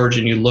Paul George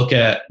and you look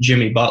at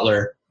Jimmy Butler,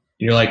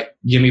 and you're like,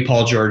 give me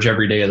Paul George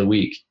every day of the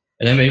week.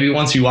 And then maybe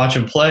once you watch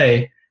him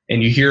play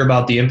and you hear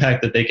about the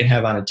impact that they can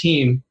have on a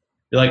team,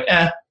 you're like,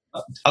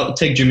 I'll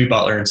take Jimmy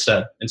Butler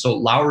instead. And so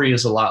Lowry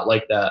is a lot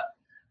like that.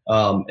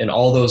 And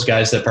all those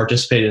guys that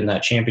participated in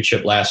that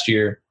championship last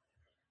year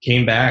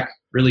came back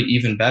really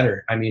even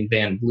better. I mean,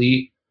 Van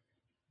Vliet,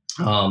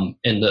 and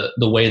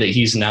the way that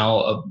he's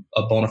now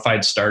a bona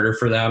fide starter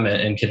for them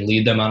and can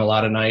lead them on a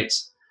lot of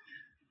nights.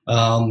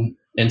 And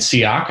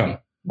Siakam,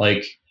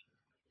 like,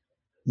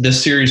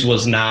 this series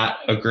was not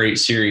a great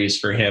series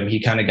for him. He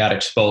kind of got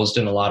exposed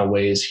in a lot of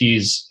ways.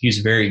 He's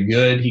very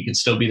good. He can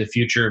still be the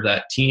future of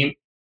that team.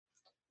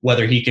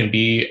 Whether he can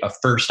be a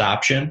first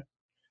option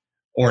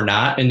or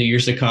not in the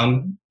years to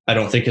come, I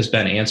don't think has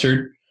been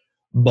answered.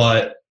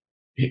 But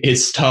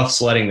it's tough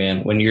sledding,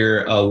 man, when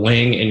you're a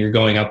wing and you're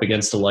going up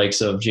against the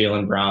likes of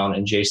Jaylen Brown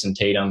and Jason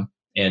Tatum.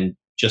 And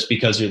just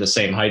because you're the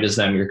same height as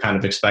them, you're kind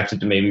of expected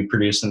to maybe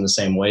produce in the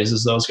same ways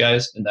as those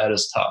guys. And that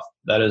is tough.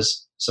 That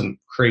is some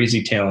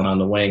crazy talent on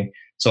the wing.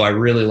 So I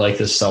really like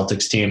this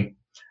Celtics team.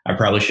 I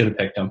probably should have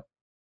picked them.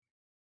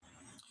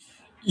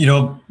 You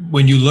know,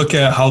 when you look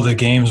at how the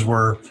games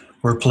were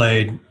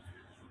played,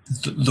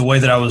 the way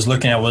that I was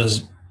looking at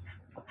was,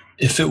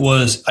 if it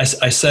was,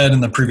 I said in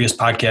the previous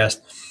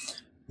podcast,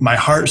 my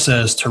heart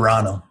says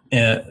Toronto.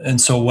 And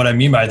so what I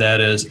mean by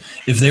that is,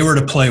 if they were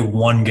to play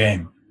one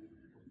game,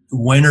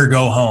 win or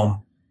go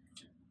home,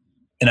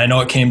 and I know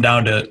it came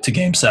down to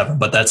game 7,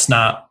 but that's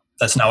not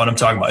what I'm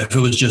talking about. If it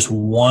was just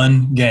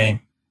one game,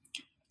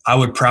 I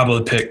would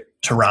probably pick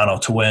Toronto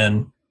to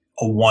win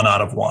a 1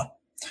 out of 1.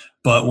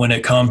 But when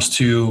it comes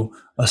to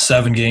a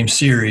 7-game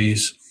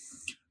series,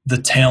 the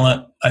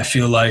talent, I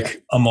feel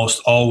like,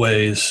 almost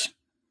always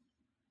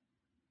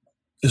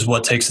is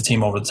what takes the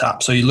team over the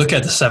top. So you look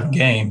at the 7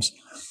 games,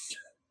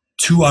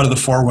 2 out of the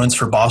 4 wins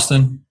for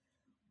Boston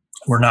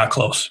were not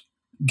close.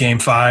 Game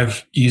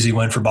 5, easy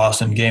win for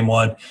Boston. Game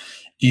 1,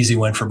 easy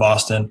win for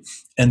Boston.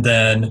 And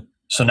then,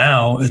 so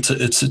now it's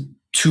a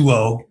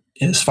 2-0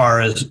 as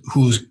far as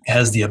who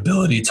has the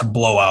ability to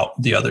blow out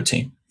the other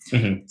team.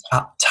 Mm-hmm.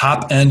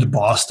 Top end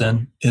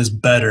Boston is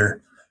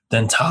better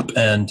than top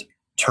end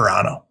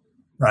Toronto,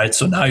 right?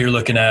 So now you're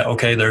looking at,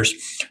 okay, there's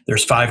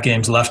 5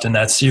 games left in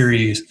that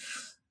series,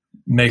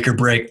 make or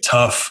break,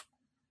 tough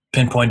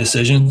pinpoint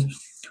decisions.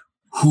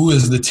 Who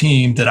is the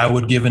team that I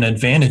would give an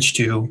advantage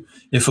to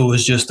if it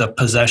was just a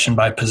possession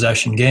by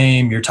possession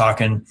game? You're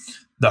talking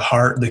the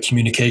heart, the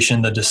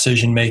communication, the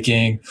decision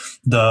making,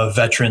 the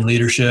veteran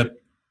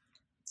leadership.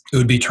 It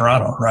would be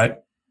Toronto, right?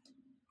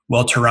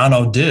 Well,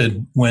 Toronto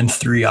did win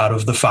 3 out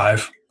of the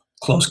 5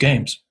 close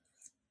games.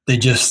 They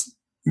just,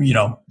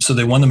 so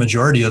they won the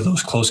majority of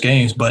those close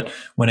games. But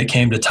when it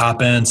came to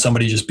top end,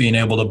 somebody just being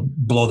able to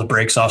blow the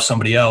brakes off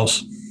somebody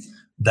else,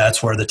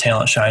 that's where the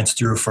talent shines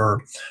through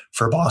for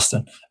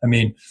Boston. I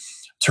mean,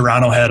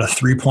 Toronto had a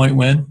 3-point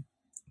win.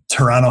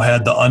 Toronto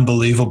had the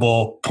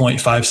unbelievable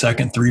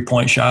 0.5-second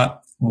 3-point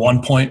shot,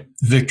 1-point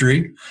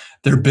victory.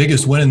 Their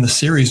biggest win in the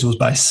series was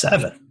by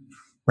 7,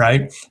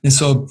 right? And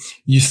so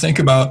you think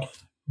about,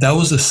 that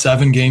was a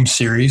 7-game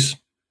series.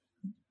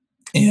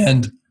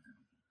 And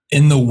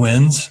in the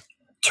wins,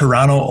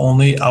 Toronto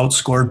only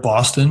outscored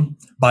Boston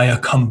by a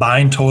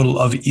combined total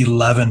of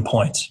 11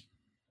 points.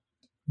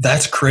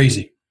 That's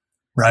crazy,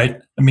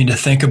 right? I mean, to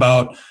think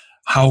about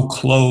how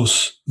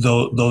close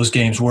those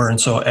games were.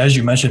 And so, as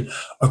you mentioned,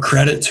 a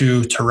credit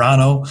to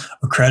Toronto,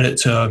 a credit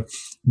to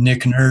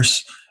Nick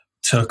Nurse,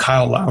 to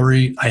Kyle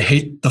Lowry. I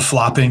hate the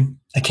flopping.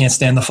 I can't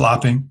stand the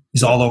flopping.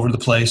 He's all over the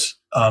place.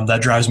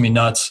 That drives me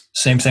nuts.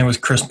 Same thing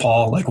with Chris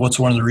Paul. Like, what's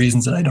one of the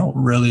reasons that I don't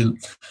really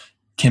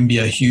can be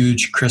a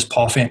huge Chris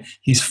Paul fan?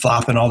 He's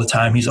flopping all the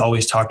time. He's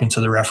always talking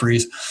to the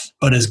referees,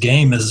 but his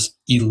game is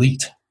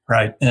elite,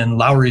 right? And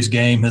Lowry's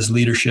game, his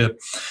leadership,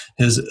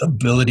 his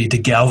ability to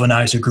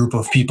galvanize a group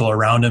of people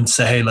around him,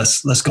 say, hey,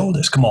 let's go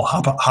this. Come on,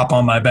 hop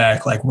on my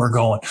back. Like, we're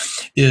going,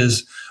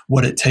 is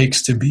what it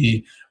takes to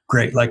be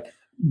great. Like,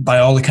 by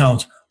all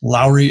accounts,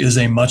 Lowry is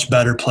a much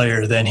better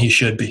player than he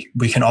should be.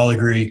 We can all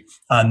agree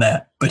on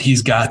that. But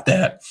he's got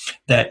that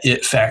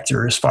it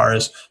factor as far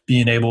as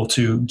being able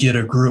to get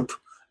a group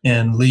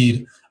and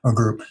lead a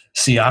group.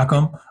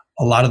 Siakam,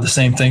 a lot of the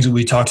same things that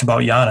we talked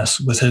about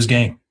Giannis with his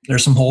game.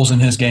 There's some holes in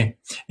his game.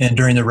 And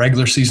during the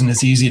regular season,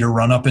 it's easy to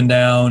run up and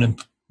down,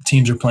 and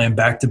teams are playing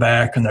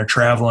back-to-back and they're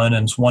traveling,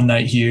 and it's one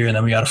night here and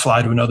then we got to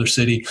fly to another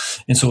city.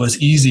 And so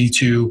it's easy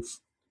to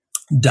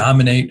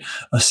dominate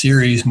a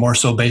series more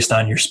so based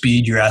on your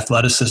speed, your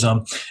athleticism,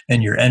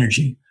 and your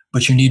energy.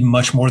 But you need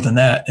much more than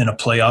that in a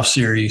playoff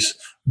series.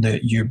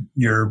 That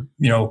you're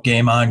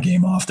game on,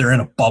 game off. They're in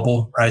a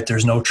bubble, right?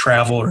 There's no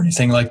travel or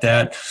anything like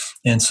that.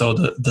 And so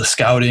the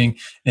scouting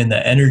and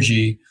the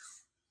energy,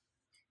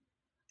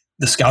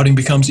 the scouting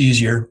becomes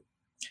easier,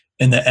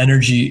 and the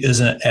energy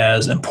isn't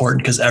as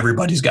important because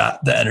everybody's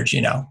got the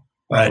energy now.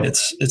 Right.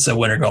 It's a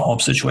win or go home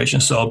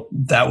situation. So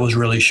that was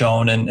really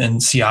shown. And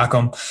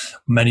Siakam,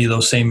 many of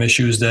those same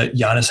issues that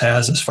Giannis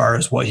has as far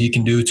as what he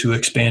can do to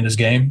expand his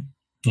game.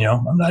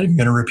 I'm not even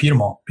going to repeat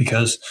them all,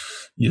 because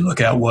you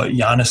look at what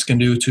Giannis can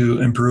do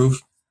to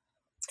improve,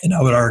 and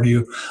I would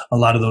argue a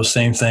lot of those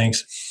same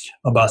things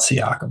about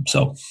Siakam.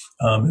 So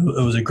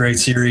it was a great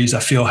series. I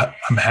feel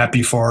I'm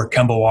happy for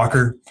Kemba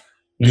Walker.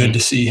 Good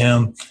to see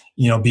him,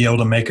 be able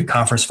to make a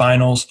conference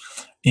finals.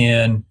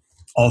 And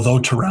although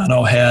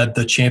Toronto had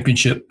the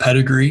championship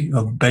pedigree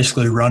of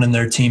basically running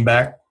their team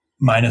back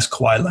minus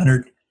Kawhi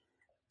Leonard,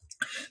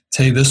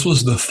 Tay, this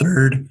was the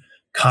third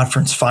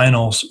conference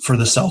finals for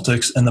the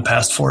Celtics in the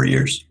past 4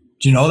 years.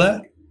 Do you know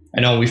that?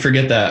 I know we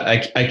forget that.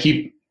 I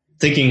keep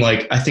thinking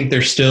like I think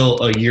they're still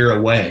a year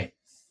away,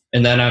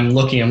 and then I'm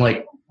looking. I'm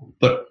like,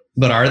 but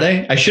are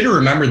they? I should have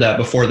remembered that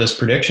before this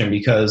prediction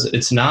because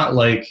it's not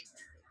like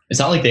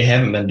they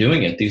haven't been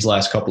doing it these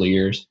last couple of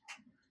years.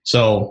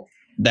 So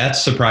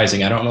that's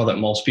surprising. I don't know that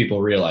most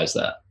people realize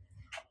that.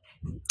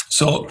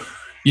 So,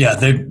 yeah,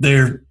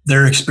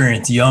 they're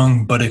experienced,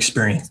 young but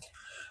experienced.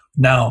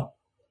 Now,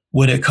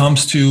 when it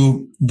comes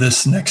to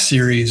this next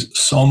series,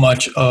 so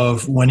much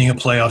of winning a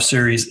playoff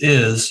series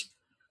is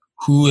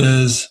who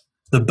is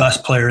the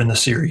best player in the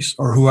series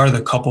or who are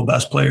the couple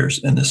best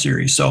players in the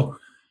series. So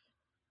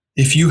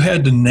if you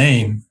had to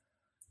name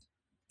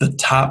the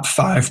top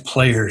 5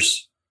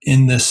 players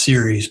in this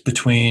series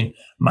between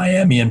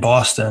Miami and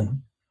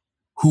Boston,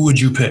 who would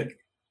you pick?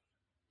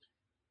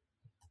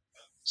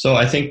 So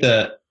I think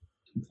that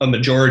a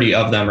majority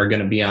of them are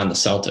going to be on the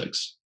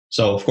Celtics.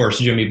 So, of course,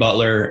 Jimmy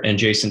Butler and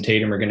Jason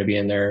Tatum are going to be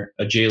in there.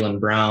 Jaylen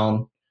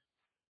Brown.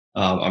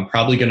 I'm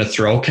probably going to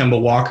throw Kemba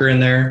Walker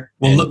in there.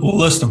 We'll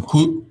list them.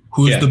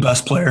 Who's the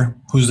best player?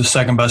 Who's the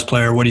second best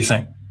player? What do you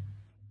think?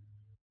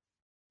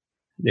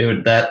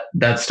 Dude,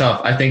 that's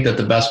tough. I think that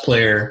the best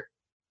player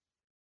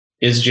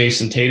is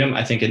Jason Tatum.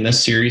 I think in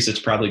this series, it's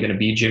probably going to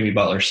be Jimmy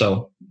Butler.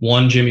 So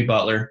 1, Jimmy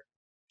Butler,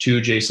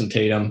 2, Jason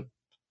Tatum,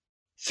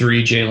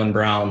 3, Jaylen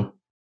Brown,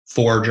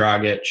 4,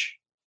 Dragic,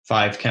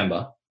 5,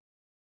 Kemba.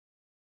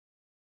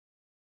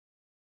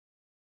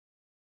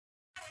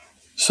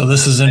 So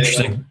this is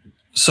interesting.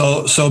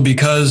 So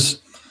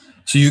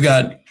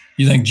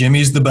you think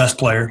Jimmy's the best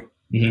player.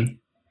 Mm-hmm.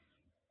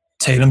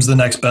 Tatum's the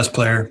next best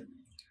player.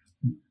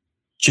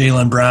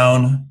 Jaylen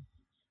Brown,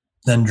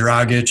 then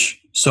Dragic.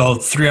 So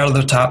 3 out of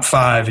the top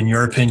 5, in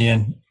your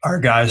opinion, are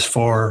guys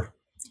for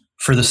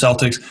the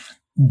Celtics.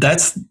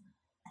 That's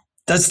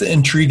the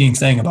intriguing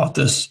thing about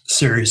this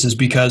series is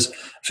because I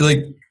feel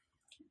like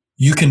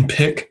you can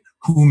pick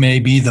who may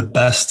be the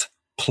best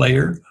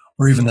player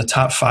or even the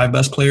top 5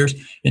 best players,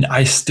 and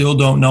I still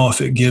don't know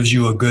if it gives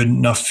you a good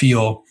enough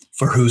feel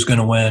for who's going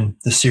to win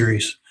the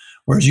series.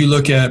 Whereas you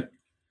look at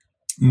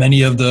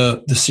many of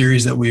the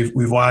series that we've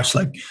watched,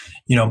 like,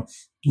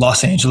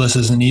 Los Angeles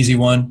is an easy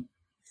one.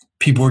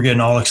 People were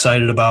getting all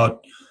excited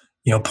about,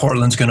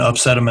 Portland's going to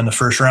upset them in the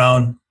first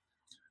round.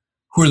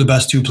 Who are the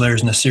best 2 players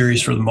in the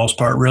series for the most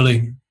part,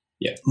 really?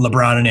 Yeah.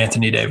 LeBron and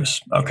Anthony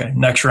Davis. Okay,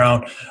 next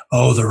round,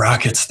 the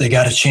Rockets, they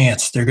got a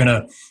chance. They're going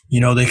to,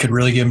 they could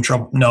really give them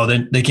trouble. No,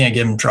 they can't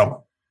give them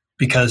trouble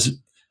because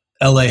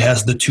LA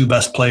has the 2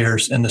 best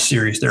players in the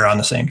series. They're on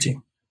the same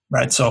team,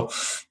 right? So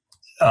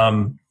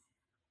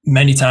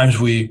many times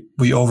we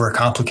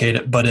overcomplicate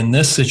it, but in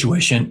this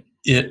situation,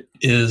 it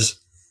is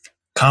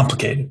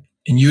complicated.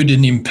 And you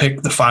didn't even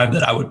pick the 5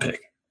 that I would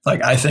pick.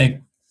 Like, I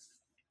think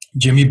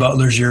Jimmy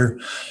Butler's your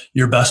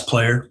best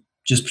player.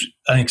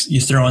 I think you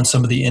throw in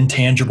some of the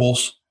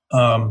intangibles.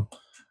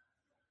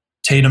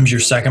 Tatum's your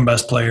second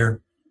best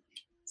player.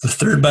 The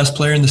third best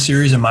player in the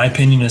series, in my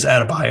opinion, is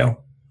Adebayo.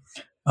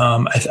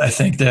 I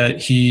think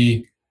that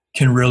he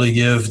can really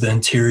give the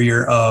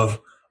interior of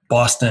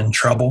Boston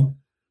trouble,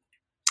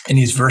 and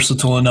he's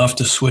versatile enough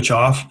to switch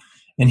off,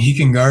 and he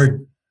can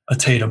guard a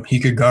Tatum. He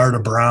could guard a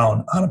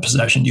Brown on a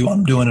possession. Do you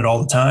want him doing it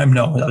all the time?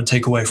 No, that would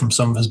take away from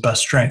some of his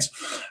best strengths.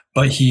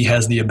 But he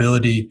has the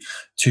ability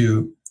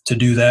to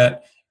do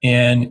that,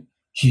 and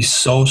he's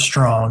so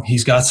strong.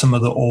 He's got some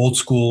of the old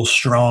school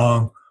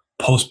strong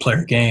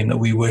post-player game that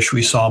we wish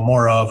we saw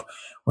more of,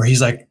 where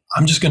he's like,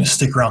 I'm just going to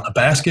stick around the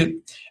basket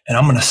and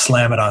I'm going to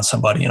slam it on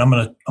somebody, and I'm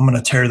going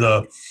to tear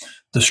the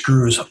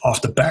screws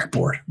off the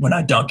backboard when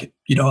I dunk it.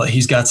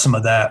 He's got some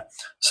of that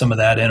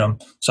in him.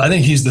 So I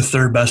think he's the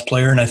third best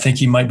player, and I think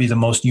he might be the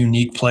most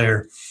unique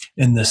player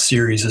in this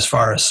series as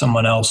far as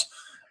someone else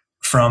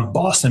from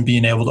Boston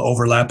being able to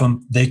overlap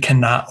him. They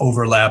cannot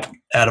overlap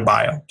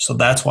Adebayo. So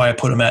that's why I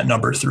put him at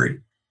number 3.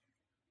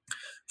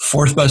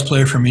 Fourth best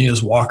player for me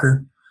is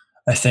Walker.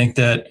 I think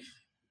that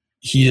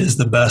he is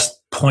the best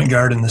point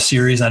guard in the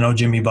series. I know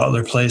Jimmy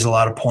Butler plays a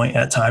lot of point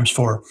at times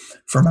for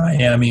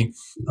Miami.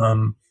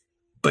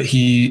 But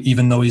he,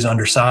 even though he's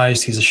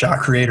undersized, he's a shot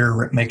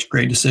creator, makes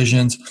great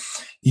decisions.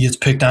 He gets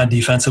picked on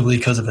defensively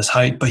because of his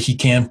height, but he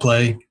can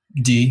play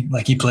D.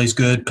 Like, he plays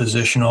good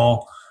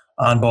positional,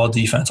 on-ball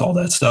defense, all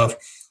that stuff.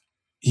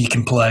 He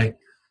can play.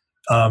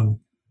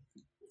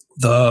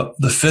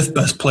 The fifth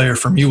best player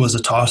for me was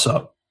a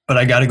toss-up, but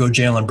I got to go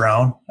Jaylen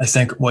Brown. I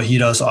think what he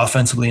does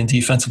offensively and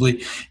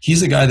defensively,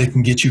 he's a guy that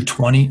can get you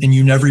 20, and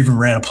you never even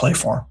ran a play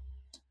for him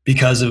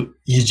because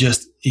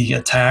he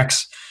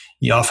attacks.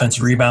 He offense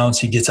rebounds.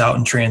 He gets out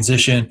in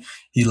transition.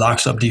 He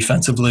locks up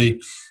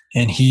defensively,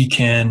 and he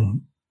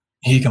can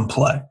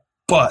play.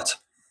 But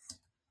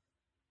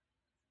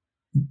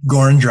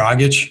Goran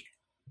Dragic,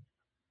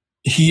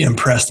 he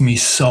impressed me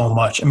so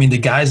much. I mean, the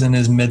guy's in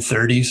his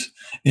mid-30s,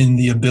 and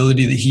the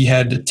ability that he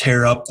had to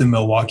tear up the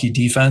Milwaukee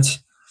defense.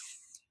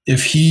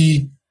 If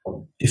he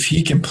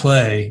can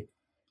play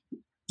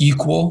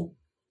equal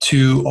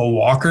to a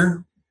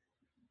Walker,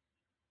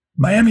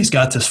 Miami's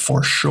got this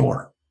for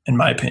sure. in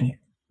my opinion.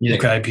 Yeah.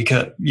 Okay,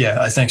 because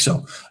I think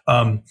so.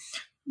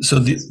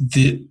 So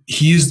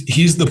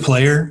he's the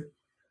player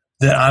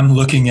that I'm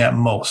looking at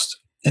most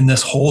in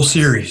this whole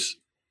series.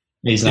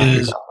 He's not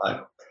your top 5.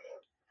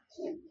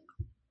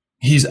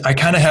 I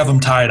kind of have him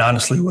tied,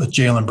 honestly, with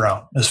Jaylen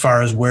Brown as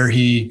far as where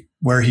he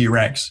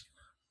ranks.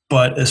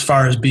 But as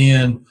far as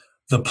being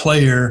the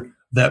player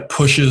that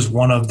pushes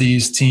one of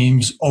these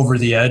teams over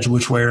the edge,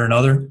 which way or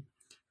another,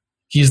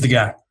 he's the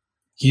guy.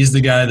 He's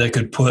the guy that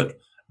could put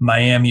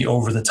Miami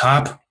over the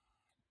top.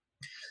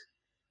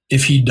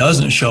 If he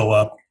doesn't show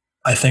up,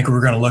 I think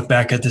we're going to look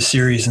back at the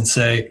series and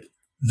say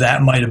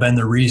that might have been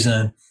the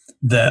reason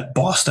that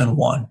Boston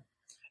won,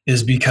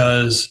 is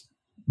because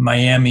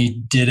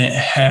Miami didn't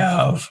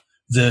have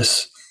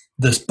this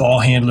ball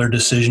handler,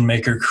 decision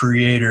maker,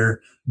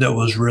 creator that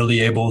was really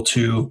able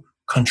to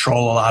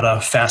control a lot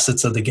of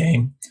facets of the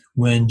game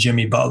when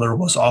Jimmy Butler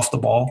was off the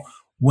ball.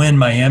 When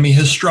Miami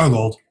has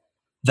struggled,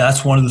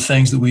 that's one of the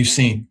things that we've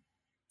seen,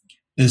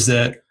 is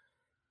that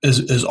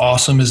as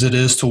awesome as it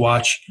is to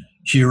watch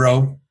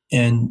Hero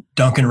and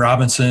Duncan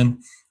Robinson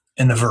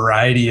and the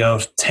variety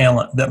of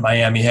talent that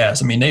Miami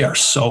has. I mean, they are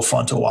so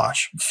fun to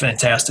watch,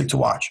 fantastic to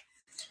watch.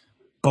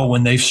 But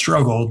when they've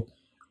struggled,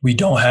 we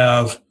don't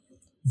have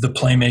the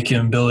playmaking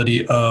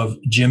ability of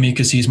Jimmy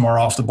because he's more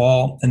off the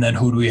ball. And then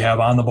who do we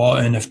have on the ball?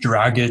 And if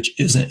Dragic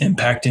isn't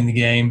impacting the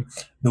game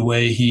the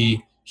way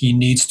he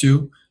needs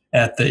to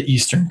at the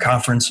Eastern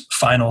Conference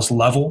Finals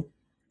level,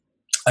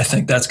 I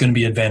think that's going to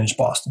be advantage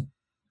Boston.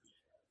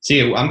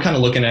 See, I'm kind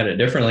of looking at it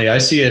differently. I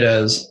see it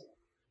as,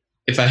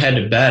 if I had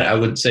to bet, I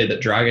would say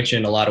that Dragic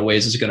in a lot of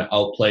ways is going to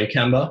outplay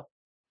Kemba,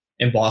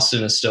 and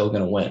Boston is still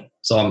going to win.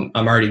 So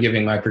I'm already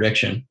giving my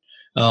prediction.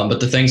 But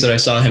the things that I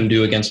saw him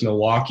do against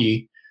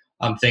Milwaukee,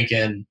 I'm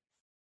thinking,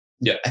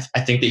 I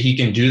think that he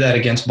can do that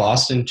against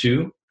Boston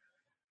too.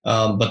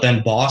 But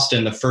then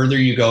Boston, the further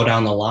you go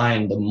down the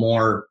line, the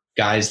more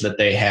guys that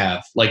they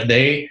have. Like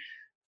they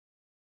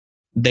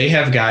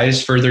have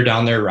guys further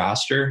down their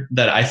roster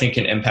that I think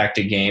can impact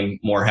a game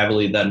more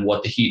heavily than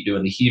what the Heat do.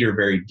 And the Heat are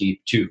very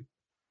deep too.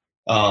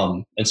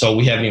 And so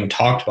we haven't even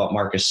talked about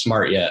Marcus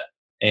Smart yet.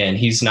 And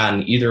he's not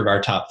in either of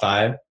our top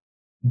 5,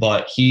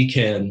 but he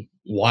can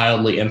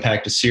wildly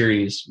impact a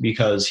series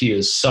because he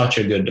is such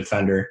a good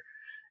defender.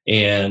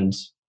 And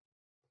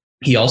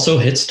he also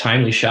hits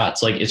timely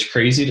shots. Like, it's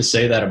crazy to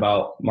say that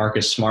about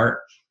Marcus Smart,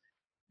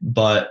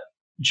 but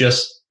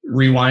just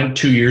rewind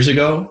 2 years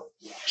ago,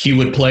 he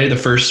would play the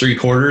first 3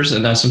 quarters,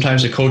 and then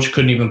sometimes the coach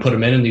couldn't even put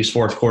him in these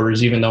fourth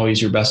quarters, even though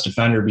he's your best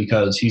defender,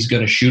 because he's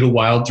going to shoot a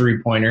wild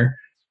 3-pointer,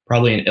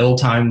 probably an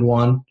ill-timed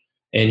one,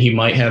 and he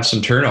might have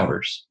some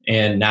turnovers.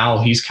 And now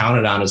he's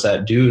counted on as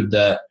that dude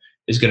that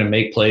is going to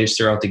make plays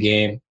throughout the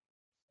game.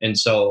 And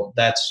so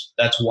that's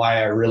why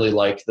I really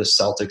like the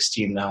Celtics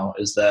team now,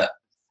 is that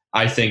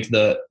I think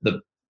the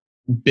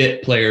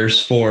bit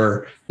players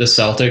for the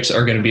Celtics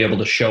are going to be able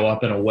to show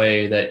up in a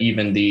way that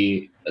even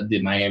the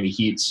Miami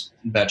Heat's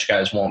bench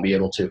guys won't be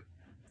able to.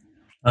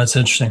 That's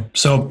interesting.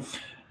 So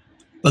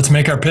let's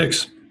make our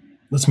picks.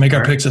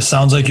 Picks. It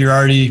sounds like you're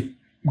already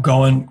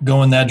going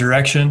that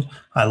direction.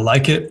 I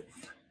like it.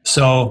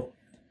 So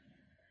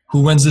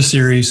who wins the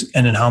series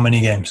and in how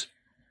many games?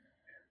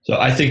 So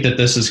I think that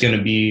this is going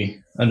to be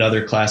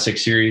another classic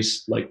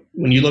series. Like,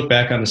 when you look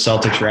back on the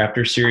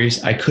Celtics-Raptors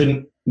series, I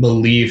couldn't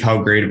believe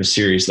how great of a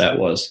series that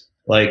was.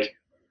 Like,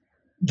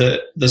 I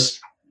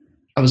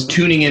was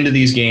tuning into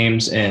these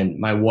games and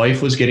my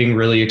wife was getting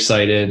really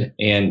excited,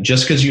 and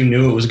just because you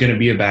knew it was going to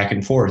be a back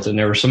and forth. And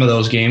there were some of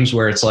those games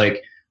where it's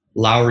like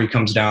Lowry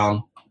comes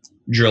down,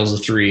 drills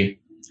a 3,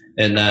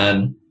 and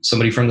then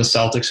somebody from the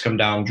Celtics come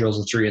down, drills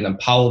a 3, and then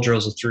Powell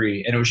drills a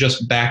 3, and it was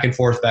just back and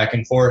forth.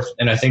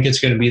 And I think it's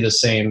going to be the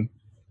same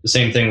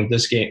thing with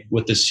this game,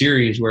 with this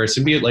series, where it's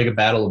going to be like a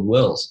battle of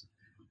wills.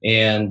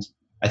 And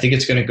I think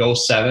it's going to go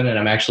 7, and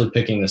I'm actually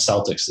picking the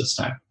Celtics this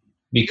time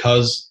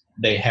because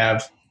they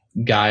have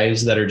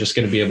guys that are just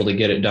going to be able to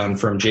get it done,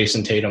 from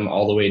Jason Tatum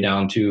all the way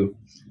down to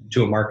a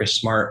Marcus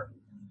Smart.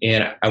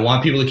 And I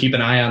want people to keep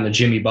an eye on the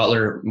Jimmy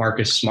Butler,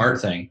 Marcus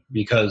Smart thing,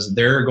 because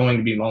there are going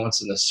to be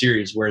moments in this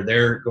series where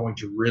they're going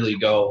to really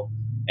go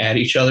at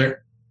each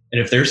other.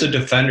 And if there's a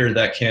defender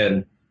that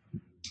can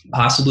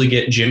possibly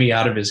get Jimmy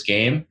out of his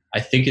game, I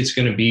think it's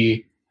going to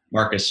be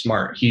Marcus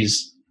Smart.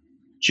 He's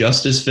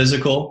just as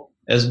physical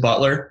as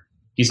Butler.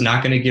 He's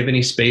not going to give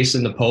any space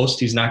in the post.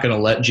 He's not going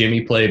to let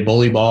Jimmy play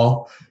bully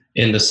ball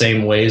in the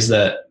same ways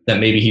that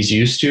maybe he's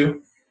used to.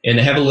 And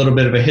they have a little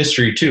bit of a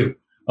history too.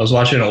 I was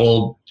watching an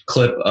old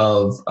clip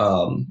of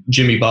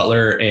Jimmy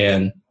Butler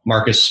and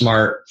Marcus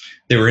Smart.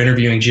 They were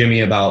interviewing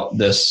Jimmy about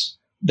this.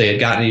 They had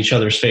gotten in each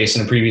other's face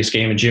in a previous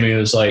game, and Jimmy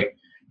was like,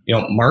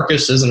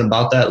 Marcus isn't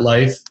about that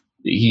life.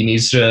 He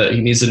needs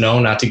to know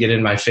not to get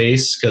in my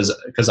face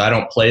because I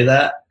don't play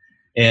that.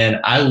 And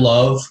I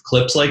love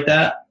clips like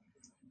that,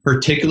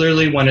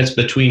 particularly when it's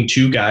between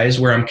two guys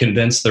where I'm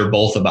convinced they're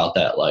both about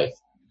that life.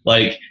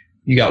 Like,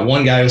 you got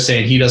one guy who's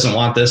saying he doesn't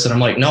want this, and I'm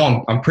like,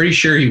 no, I'm pretty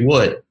sure he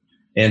would.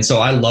 And so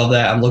I love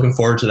that. I'm looking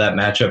forward to that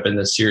matchup in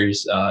this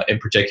series in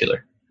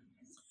particular.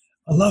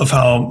 I love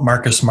how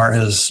Marcus Smart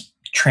has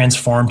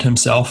transformed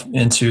himself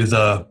into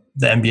the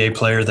NBA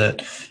player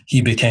that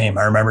he became.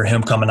 I remember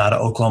him coming out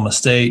of Oklahoma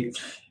State,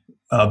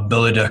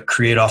 ability to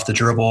create off the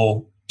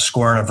dribble,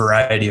 score in a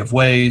variety of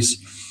ways,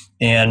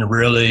 and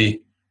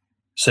really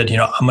said,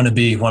 I'm going to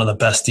be one of the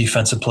best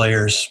defensive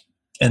players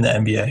in the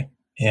NBA.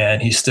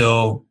 And he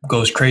still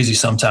goes crazy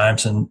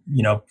sometimes. And,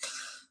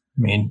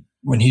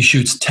 when he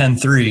shoots 10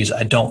 threes,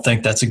 I don't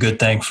think that's a good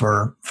thing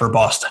for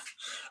Boston,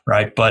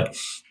 right? But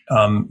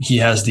he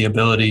has the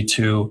ability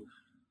to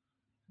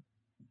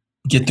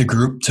get the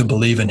group to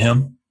believe in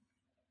him.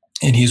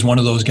 And he's one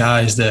of those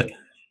guys that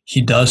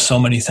he does so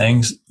many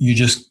things,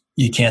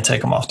 you can't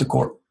take him off the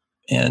court.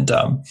 And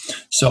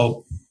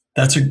so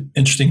that's an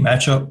interesting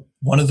matchup.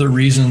 One of the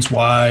reasons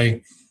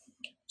why,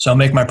 so I'll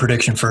make my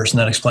prediction first and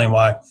then explain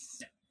why.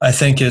 I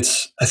think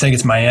it's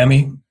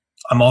Miami.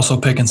 I'm also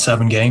picking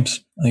 7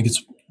 games. I think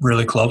it's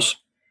really close,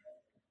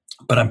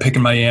 but I'm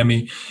picking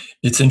Miami.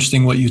 It's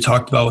interesting what you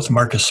talked about with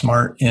Marcus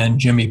Smart and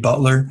Jimmy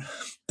Butler.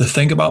 The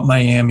thing about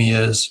Miami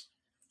is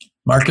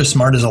Marcus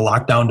Smart is a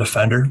lockdown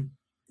defender,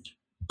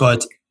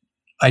 but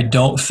I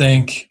don't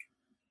think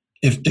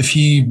if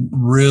he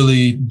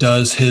really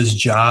does his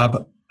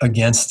job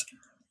against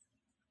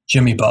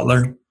Jimmy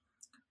Butler,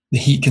 the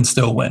Heat can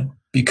still win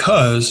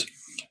because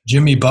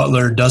Jimmy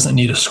Butler doesn't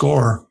need to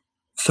score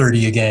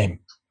 30 a game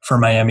for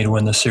Miami to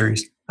win the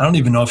series. I don't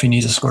even know if he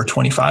needs to score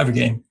 25 a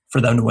game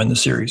for them to win the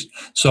series.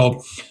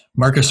 So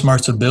Marcus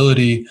Smart's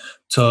ability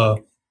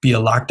to be a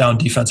lockdown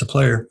defensive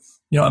player,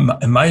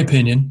 in my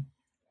opinion,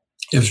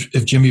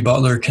 if Jimmy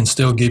Butler can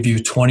still give you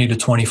 20 to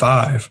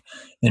 25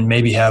 and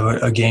maybe have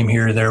a game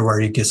here or there where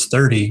he gets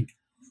 30,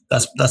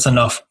 that's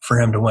enough for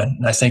him to win.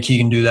 And I think he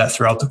can do that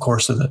throughout the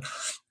course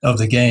of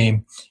the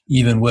game,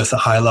 even with a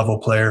high-level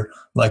player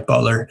like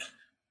Butler,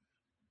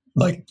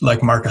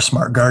 like Marcus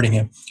Smart guarding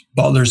him.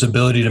 Butler's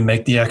ability to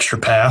make the extra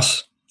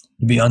pass,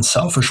 to be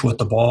unselfish with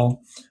the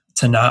ball,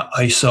 to not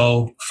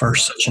ISO for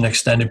such an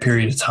extended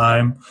period of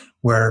time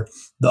where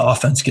the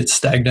offense gets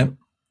stagnant,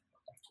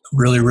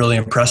 really, really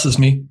impresses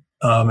me.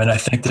 And I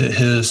think that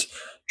his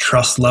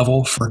trust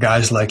level for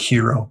guys like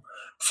Hero,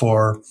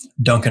 for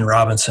Duncan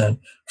Robinson,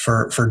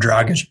 for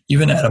Dragic,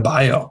 even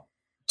Adebayo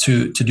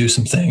to do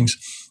some things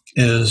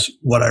is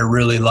what I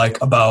really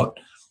like about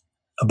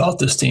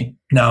this team.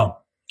 Now,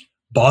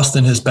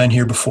 Boston has been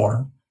here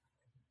before.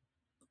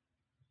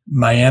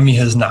 Miami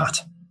has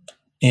not.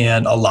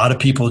 And a lot of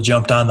people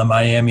jumped on the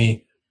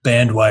Miami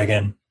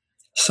bandwagon,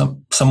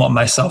 somewhat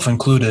myself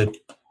included,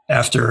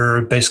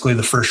 after basically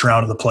the first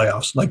round of the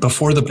playoffs. Like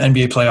before the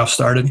NBA playoffs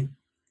started,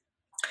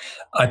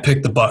 I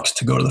picked the Bucks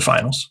to go to the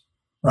finals,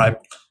 right?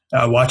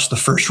 I watched the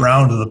first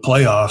round of the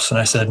playoffs and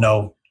I said,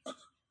 no,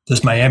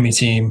 this Miami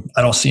team,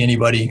 I don't see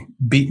anybody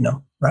beating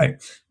them,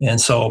 right? And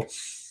so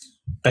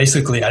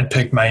basically I'd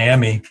picked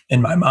Miami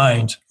in my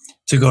mind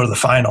to go to the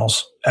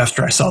finals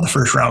after I saw the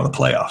first round of the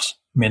playoffs.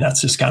 I mean,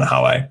 that's just kind of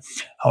how I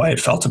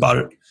had felt about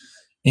it.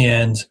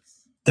 And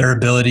their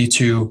ability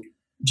to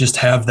just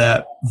have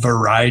that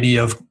variety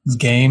of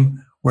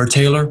game where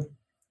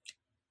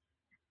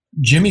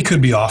Jimmy could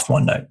be off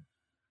one night.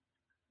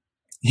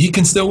 He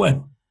can still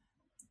win.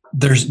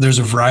 There's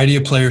a variety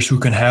of players who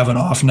can have an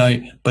off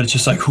night, but it's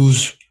just like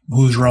who's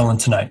rolling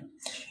tonight.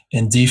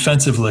 And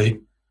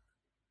defensively,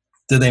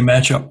 do they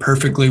match up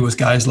perfectly with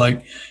guys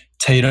like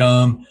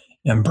Tatum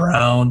and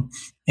Brown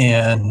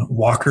and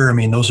Walker? I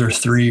mean, those are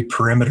 3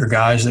 perimeter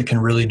guys that can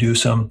really do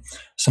some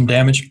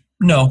damage.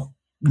 No,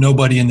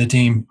 nobody in the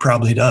team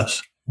probably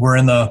does. We're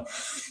in the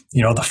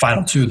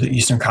final 2, the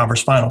Eastern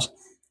Conference Finals.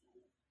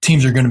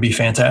 Teams are going to be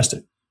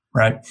fantastic,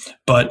 right?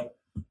 But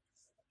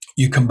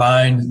you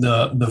combine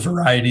the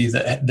variety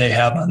that they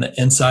have on the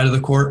inside of the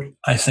court,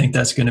 I think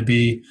that's going to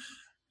be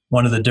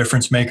one of the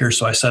difference makers.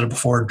 So I said it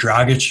before,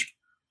 Dragic,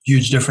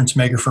 huge difference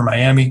maker for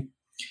Miami.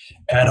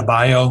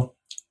 Adebayo,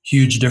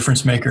 huge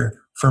difference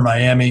maker for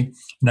Miami.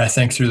 And I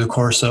think through the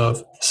course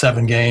of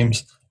 7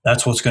 games,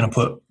 that's what's going to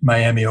put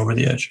Miami over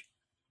the edge.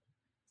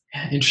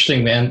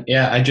 Interesting, man.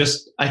 Yeah,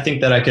 I think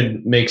that I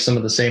could make some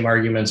of the same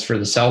arguments for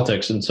the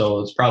Celtics, and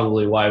so it's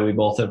probably why we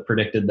both have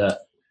predicted that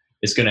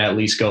it's going to at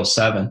least go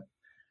 7.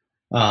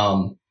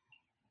 I'm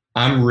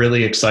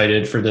really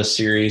excited for this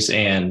series,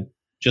 and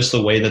just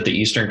the way that the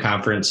Eastern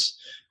Conference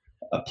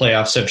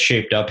playoffs have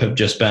shaped up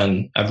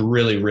I've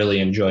really,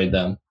 really enjoyed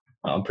them,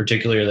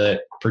 particularly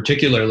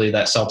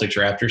that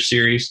Celtics-Raptors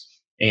series,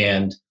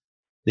 and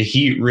the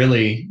Heat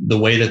really, the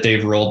way that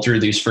they've rolled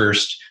through these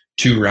first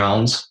 2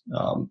 rounds,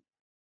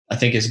 I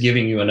think is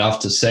giving you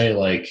enough to say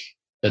like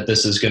that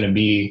this is going to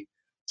be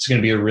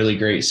a really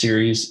great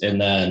series,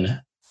 and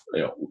then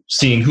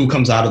seeing who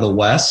comes out of the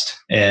West.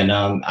 And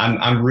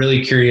I'm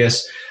really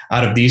curious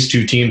out of these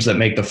 2 teams that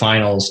make the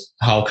finals,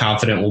 how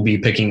confident we'll be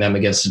picking them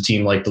against a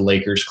team like the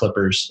Lakers,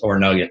 Clippers, or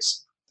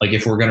Nuggets. Like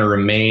if we're going to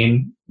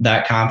remain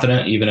that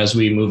confident even as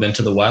we move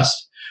into the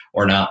West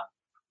or not.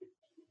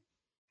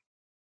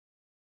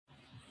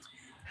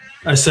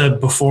 I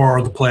said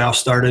before the playoffs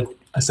started,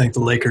 I think the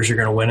Lakers are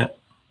going to win it.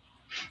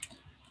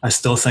 I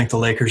still think the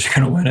Lakers are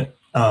going to win it.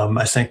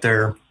 I think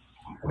they're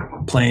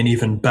playing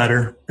even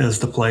better as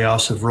the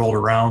playoffs have rolled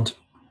around.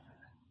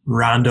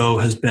 Rondo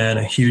has been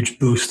a huge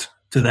boost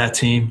to that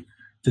team.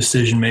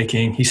 Decision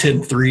making. He's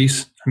hitting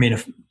threes. I mean,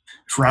 if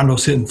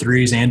Rondo's hitting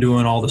threes and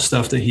doing all the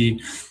stuff that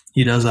he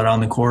does out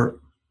on the court,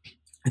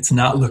 it's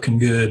not looking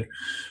good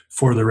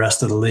for the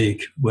rest of the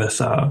league with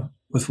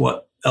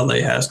what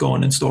LA has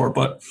going in store.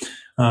 But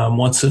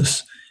once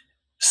this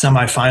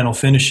semifinal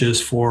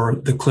finishes for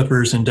the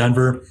Clippers in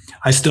Denver,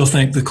 I still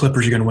think the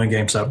Clippers are going to win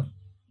Game 7.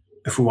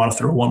 If we want to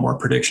throw one more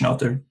prediction out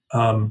there,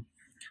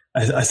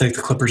 I think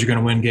the Clippers are going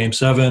to win Game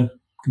 7. It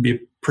can be a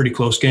pretty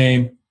close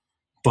game,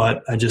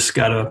 but I just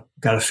got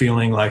a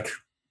feeling like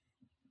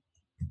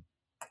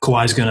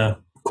Kawhi's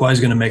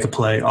gonna make a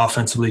play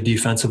offensively,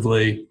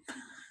 defensively.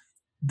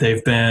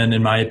 They've been,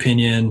 in my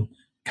opinion,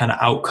 kind of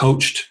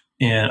outcoached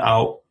and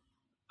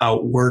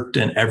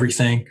outworked and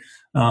everything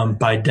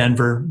by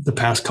Denver the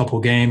past couple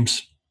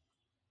games.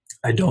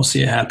 I don't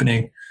see it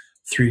happening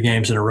 3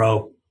 games in a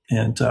row,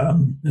 and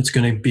it's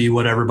going to be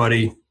what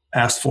everybody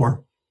asked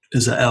for,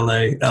 is a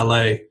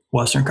LA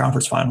Western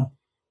Conference Final.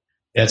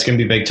 Yeah, it's going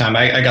to be big time.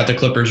 I got the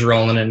Clippers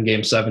rolling in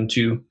Game 7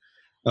 too,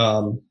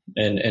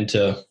 and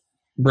to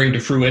bring to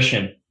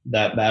fruition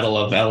that Battle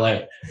of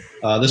LA.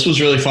 This was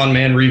really fun,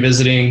 man,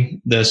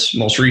 revisiting this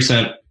most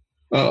recent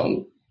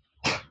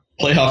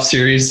playoff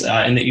series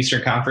in the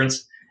Eastern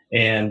Conference.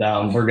 And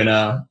we're going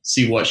to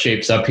see what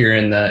shapes up here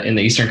in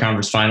the Eastern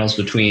Conference Finals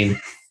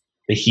between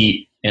the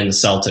Heat and the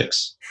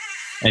Celtics.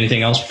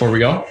 Anything else before we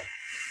go?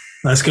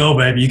 Let's go,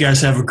 baby. You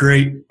guys have a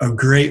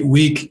great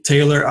week.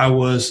 Taylor, I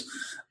was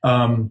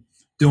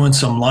doing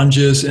some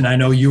lunges, and I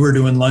know you were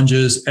doing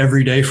lunges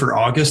every day for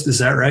August. Is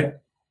that right?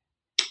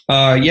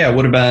 Yeah, it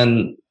would have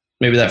been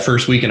maybe that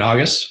first week in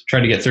August.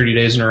 Tried to get 30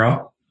 days in a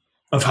row.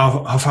 Of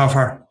how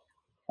far?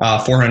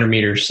 400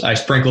 meters. I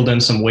sprinkled in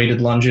some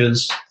weighted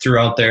lunges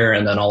throughout there,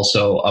 and then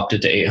also upped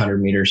it to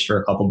 800 meters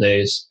for a couple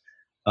days.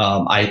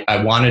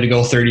 I wanted to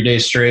go 30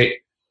 days straight.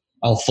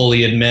 I'll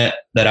fully admit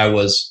that I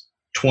was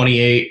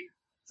 28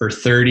 for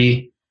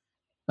 30,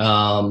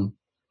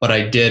 but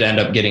I did end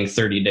up getting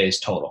 30 days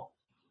total.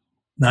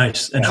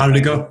 Nice. And how did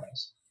it go?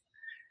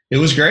 It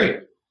was great.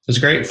 It was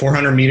great.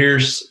 400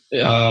 meters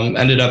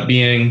ended up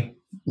being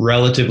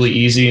relatively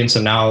easy, and so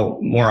now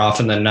more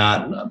often than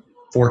not,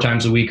 4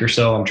 times a week or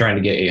so, I'm trying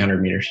to get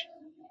 800 meters.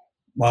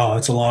 Wow,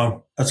 that's a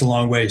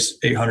long ways,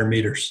 800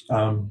 meters.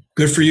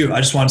 Good for you.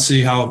 I just want to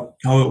see how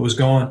it was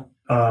going.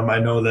 I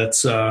know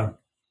that's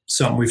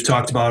something we've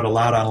talked about a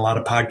lot on a lot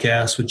of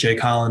podcasts with Jake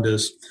Holland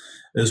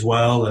as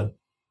well. And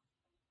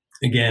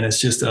again, it's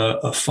just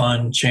a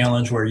fun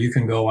challenge where you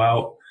can go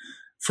out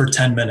for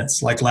 10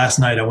 minutes. Like last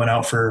night, I went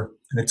out and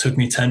it took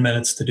me 10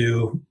 minutes to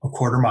do a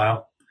quarter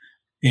mile.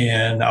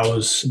 And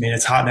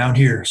it's hot down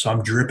here, so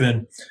I'm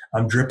dripping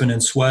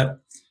in sweat.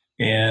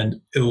 And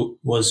it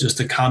was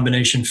just a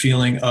combination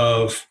feeling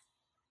of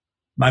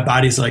my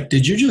body's like,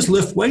 did you just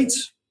lift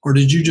weights or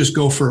did you just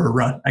go for a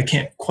run? I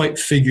can't quite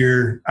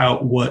figure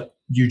out what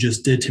you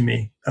just did to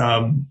me.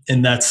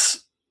 And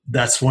that's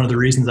one of the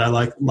reasons I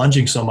like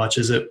lunging so much,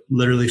 is it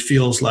literally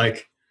feels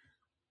like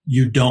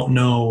you don't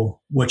know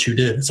what you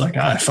did. It's like,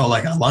 I felt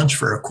like I lunged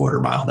for a quarter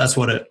mile. That's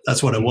what it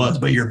was.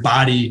 But your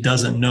body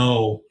doesn't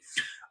know.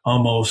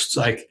 Almost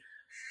like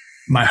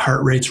my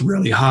heart rate's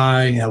really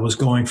high. I was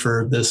going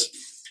for this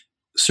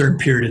certain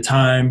period of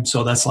time.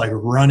 So that's like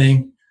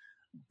running,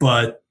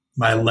 but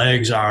my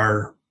legs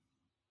are,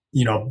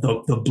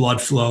 the blood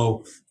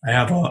flow. I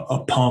have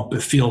a pump.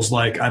 It feels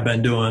like I've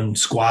been doing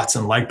squats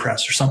and leg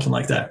press or something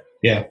like that.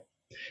 Yeah.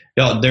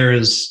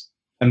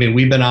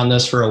 We've been on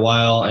this for a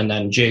while, and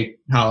then Jake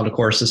Holland, of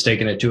course, has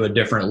taken it to a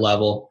different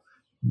level,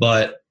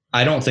 but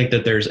I don't think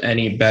that there's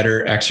any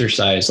better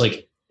exercise.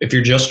 Like, if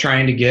you're just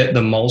trying to get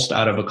the most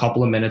out of a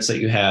couple of minutes that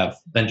you have,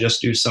 then just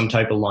do some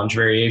type of lunge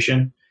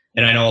variation.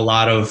 And I know a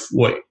lot of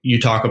what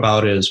you talk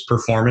about is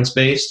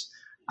performance-based.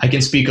 I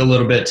can speak a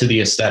little bit to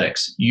the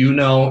aesthetics.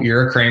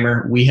 You're a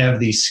Kramer. We have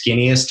the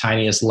skinniest,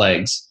 tiniest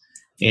legs.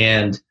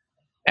 And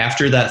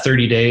after that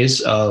 30 days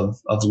of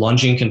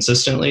lunging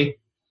consistently,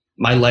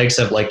 my legs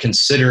have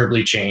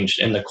considerably changed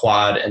in the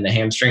quad and the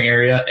hamstring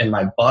area, and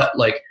my butt,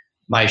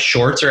 my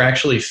shorts are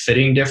actually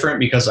fitting different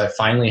because I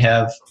finally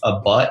have a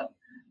butt.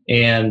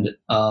 And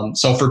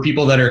so for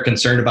people that are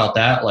concerned about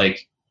that,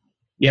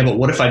 but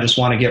what if I just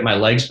want to get my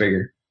legs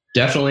bigger?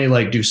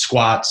 Definitely do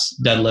squats,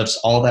 deadlifts,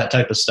 all that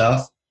type of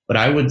stuff. But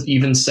I would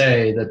even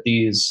say that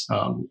these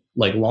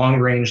long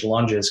range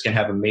lunges can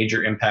have a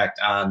major impact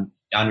on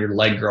your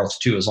leg growth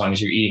too, as long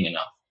as you're eating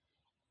enough.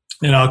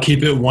 And I'll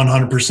keep it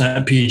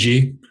 100%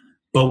 PG.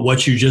 But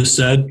what you just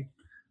said,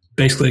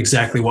 basically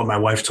exactly what my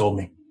wife told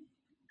me.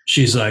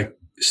 She's like,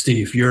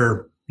 Steve,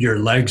 your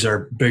legs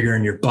are bigger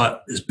and your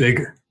butt is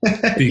bigger.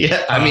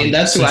 Yeah,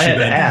 that's who I had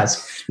to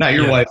ask. Not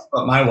your wife,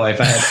 but my wife.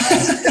 I had to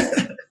ask.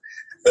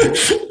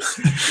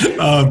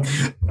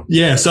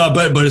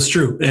 But it's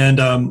true. And,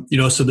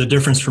 so the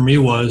difference for me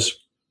was,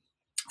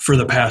 for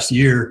the past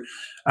year,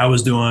 I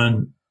was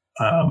doing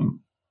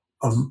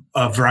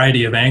a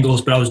variety of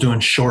angles, but I was doing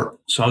short.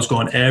 So I was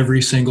going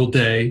every single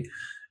day,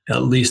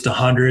 at least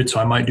 100. So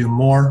I might do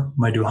more,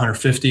 might do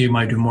 150,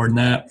 might do more than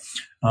that.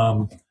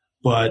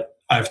 But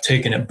I've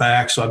taken it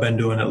back. So I've been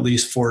doing at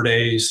least 4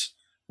 days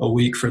a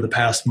week for the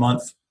past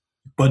month,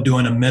 but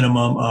doing a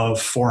minimum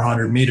of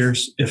 400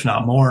 meters, if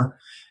not more.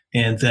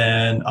 And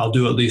then I'll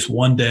do at least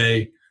one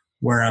day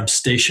where I'm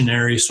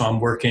stationary. So I'm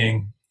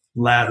working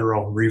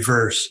lateral,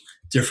 reverse,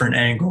 different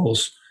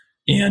angles,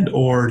 and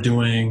or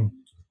doing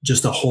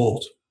just a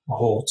hold.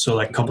 So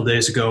like a couple of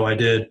days ago, I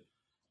did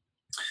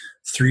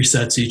 3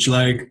 sets each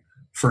leg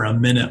for a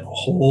minute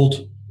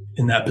hold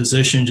in that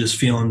position, just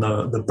feeling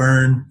the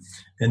burn.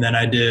 And then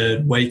I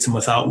did weights and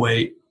without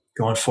weight,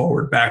 going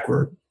forward,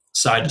 backward,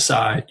 side to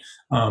side.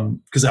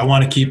 Because I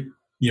want to keep,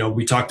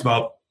 we talked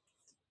about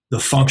the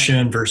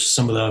function versus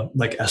some of the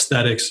like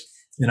aesthetics.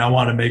 And I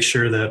want to make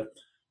sure that,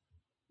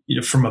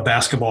 from a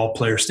basketball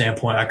player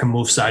standpoint, I can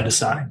move side to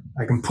side.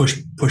 I can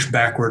push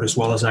backward as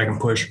well as I can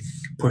push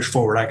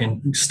forward. I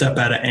can step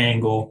at an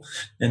angle,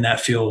 and that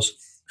feels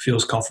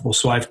comfortable.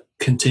 So I've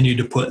continued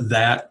to put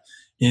that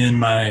in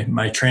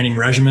my training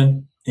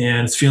regimen,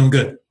 and it's feeling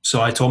good.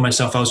 So I told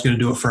myself I was going to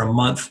do it for a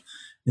month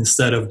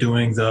instead of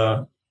doing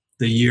the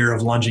year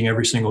of lunging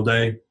every single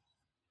day.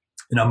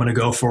 And I'm going to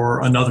go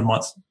for another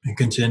month and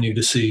continue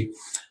to see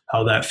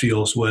how that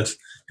feels with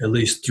at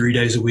least 3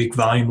 days a week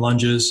volume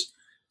lunges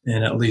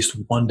and at least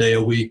 1 day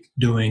a week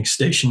doing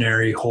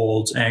stationary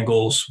holds,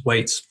 angles,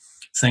 weights,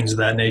 things of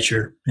that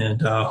nature.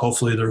 And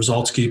hopefully the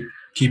results keep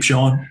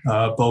showing,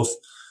 both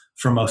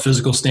from a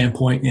physical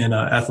standpoint and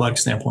an athletic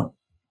standpoint.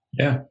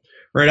 Yeah,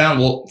 right on.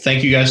 Well,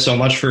 thank you guys so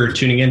much for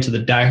tuning into the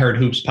Die Hard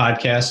Hoops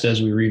podcast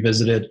as we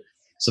revisited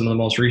some of the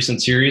most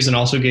recent series and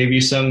also gave you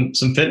some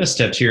fitness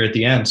tips here at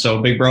the end. So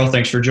big bro,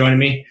 thanks for joining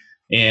me.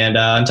 And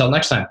until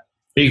next time,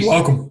 peace. You're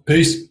welcome.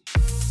 Peace.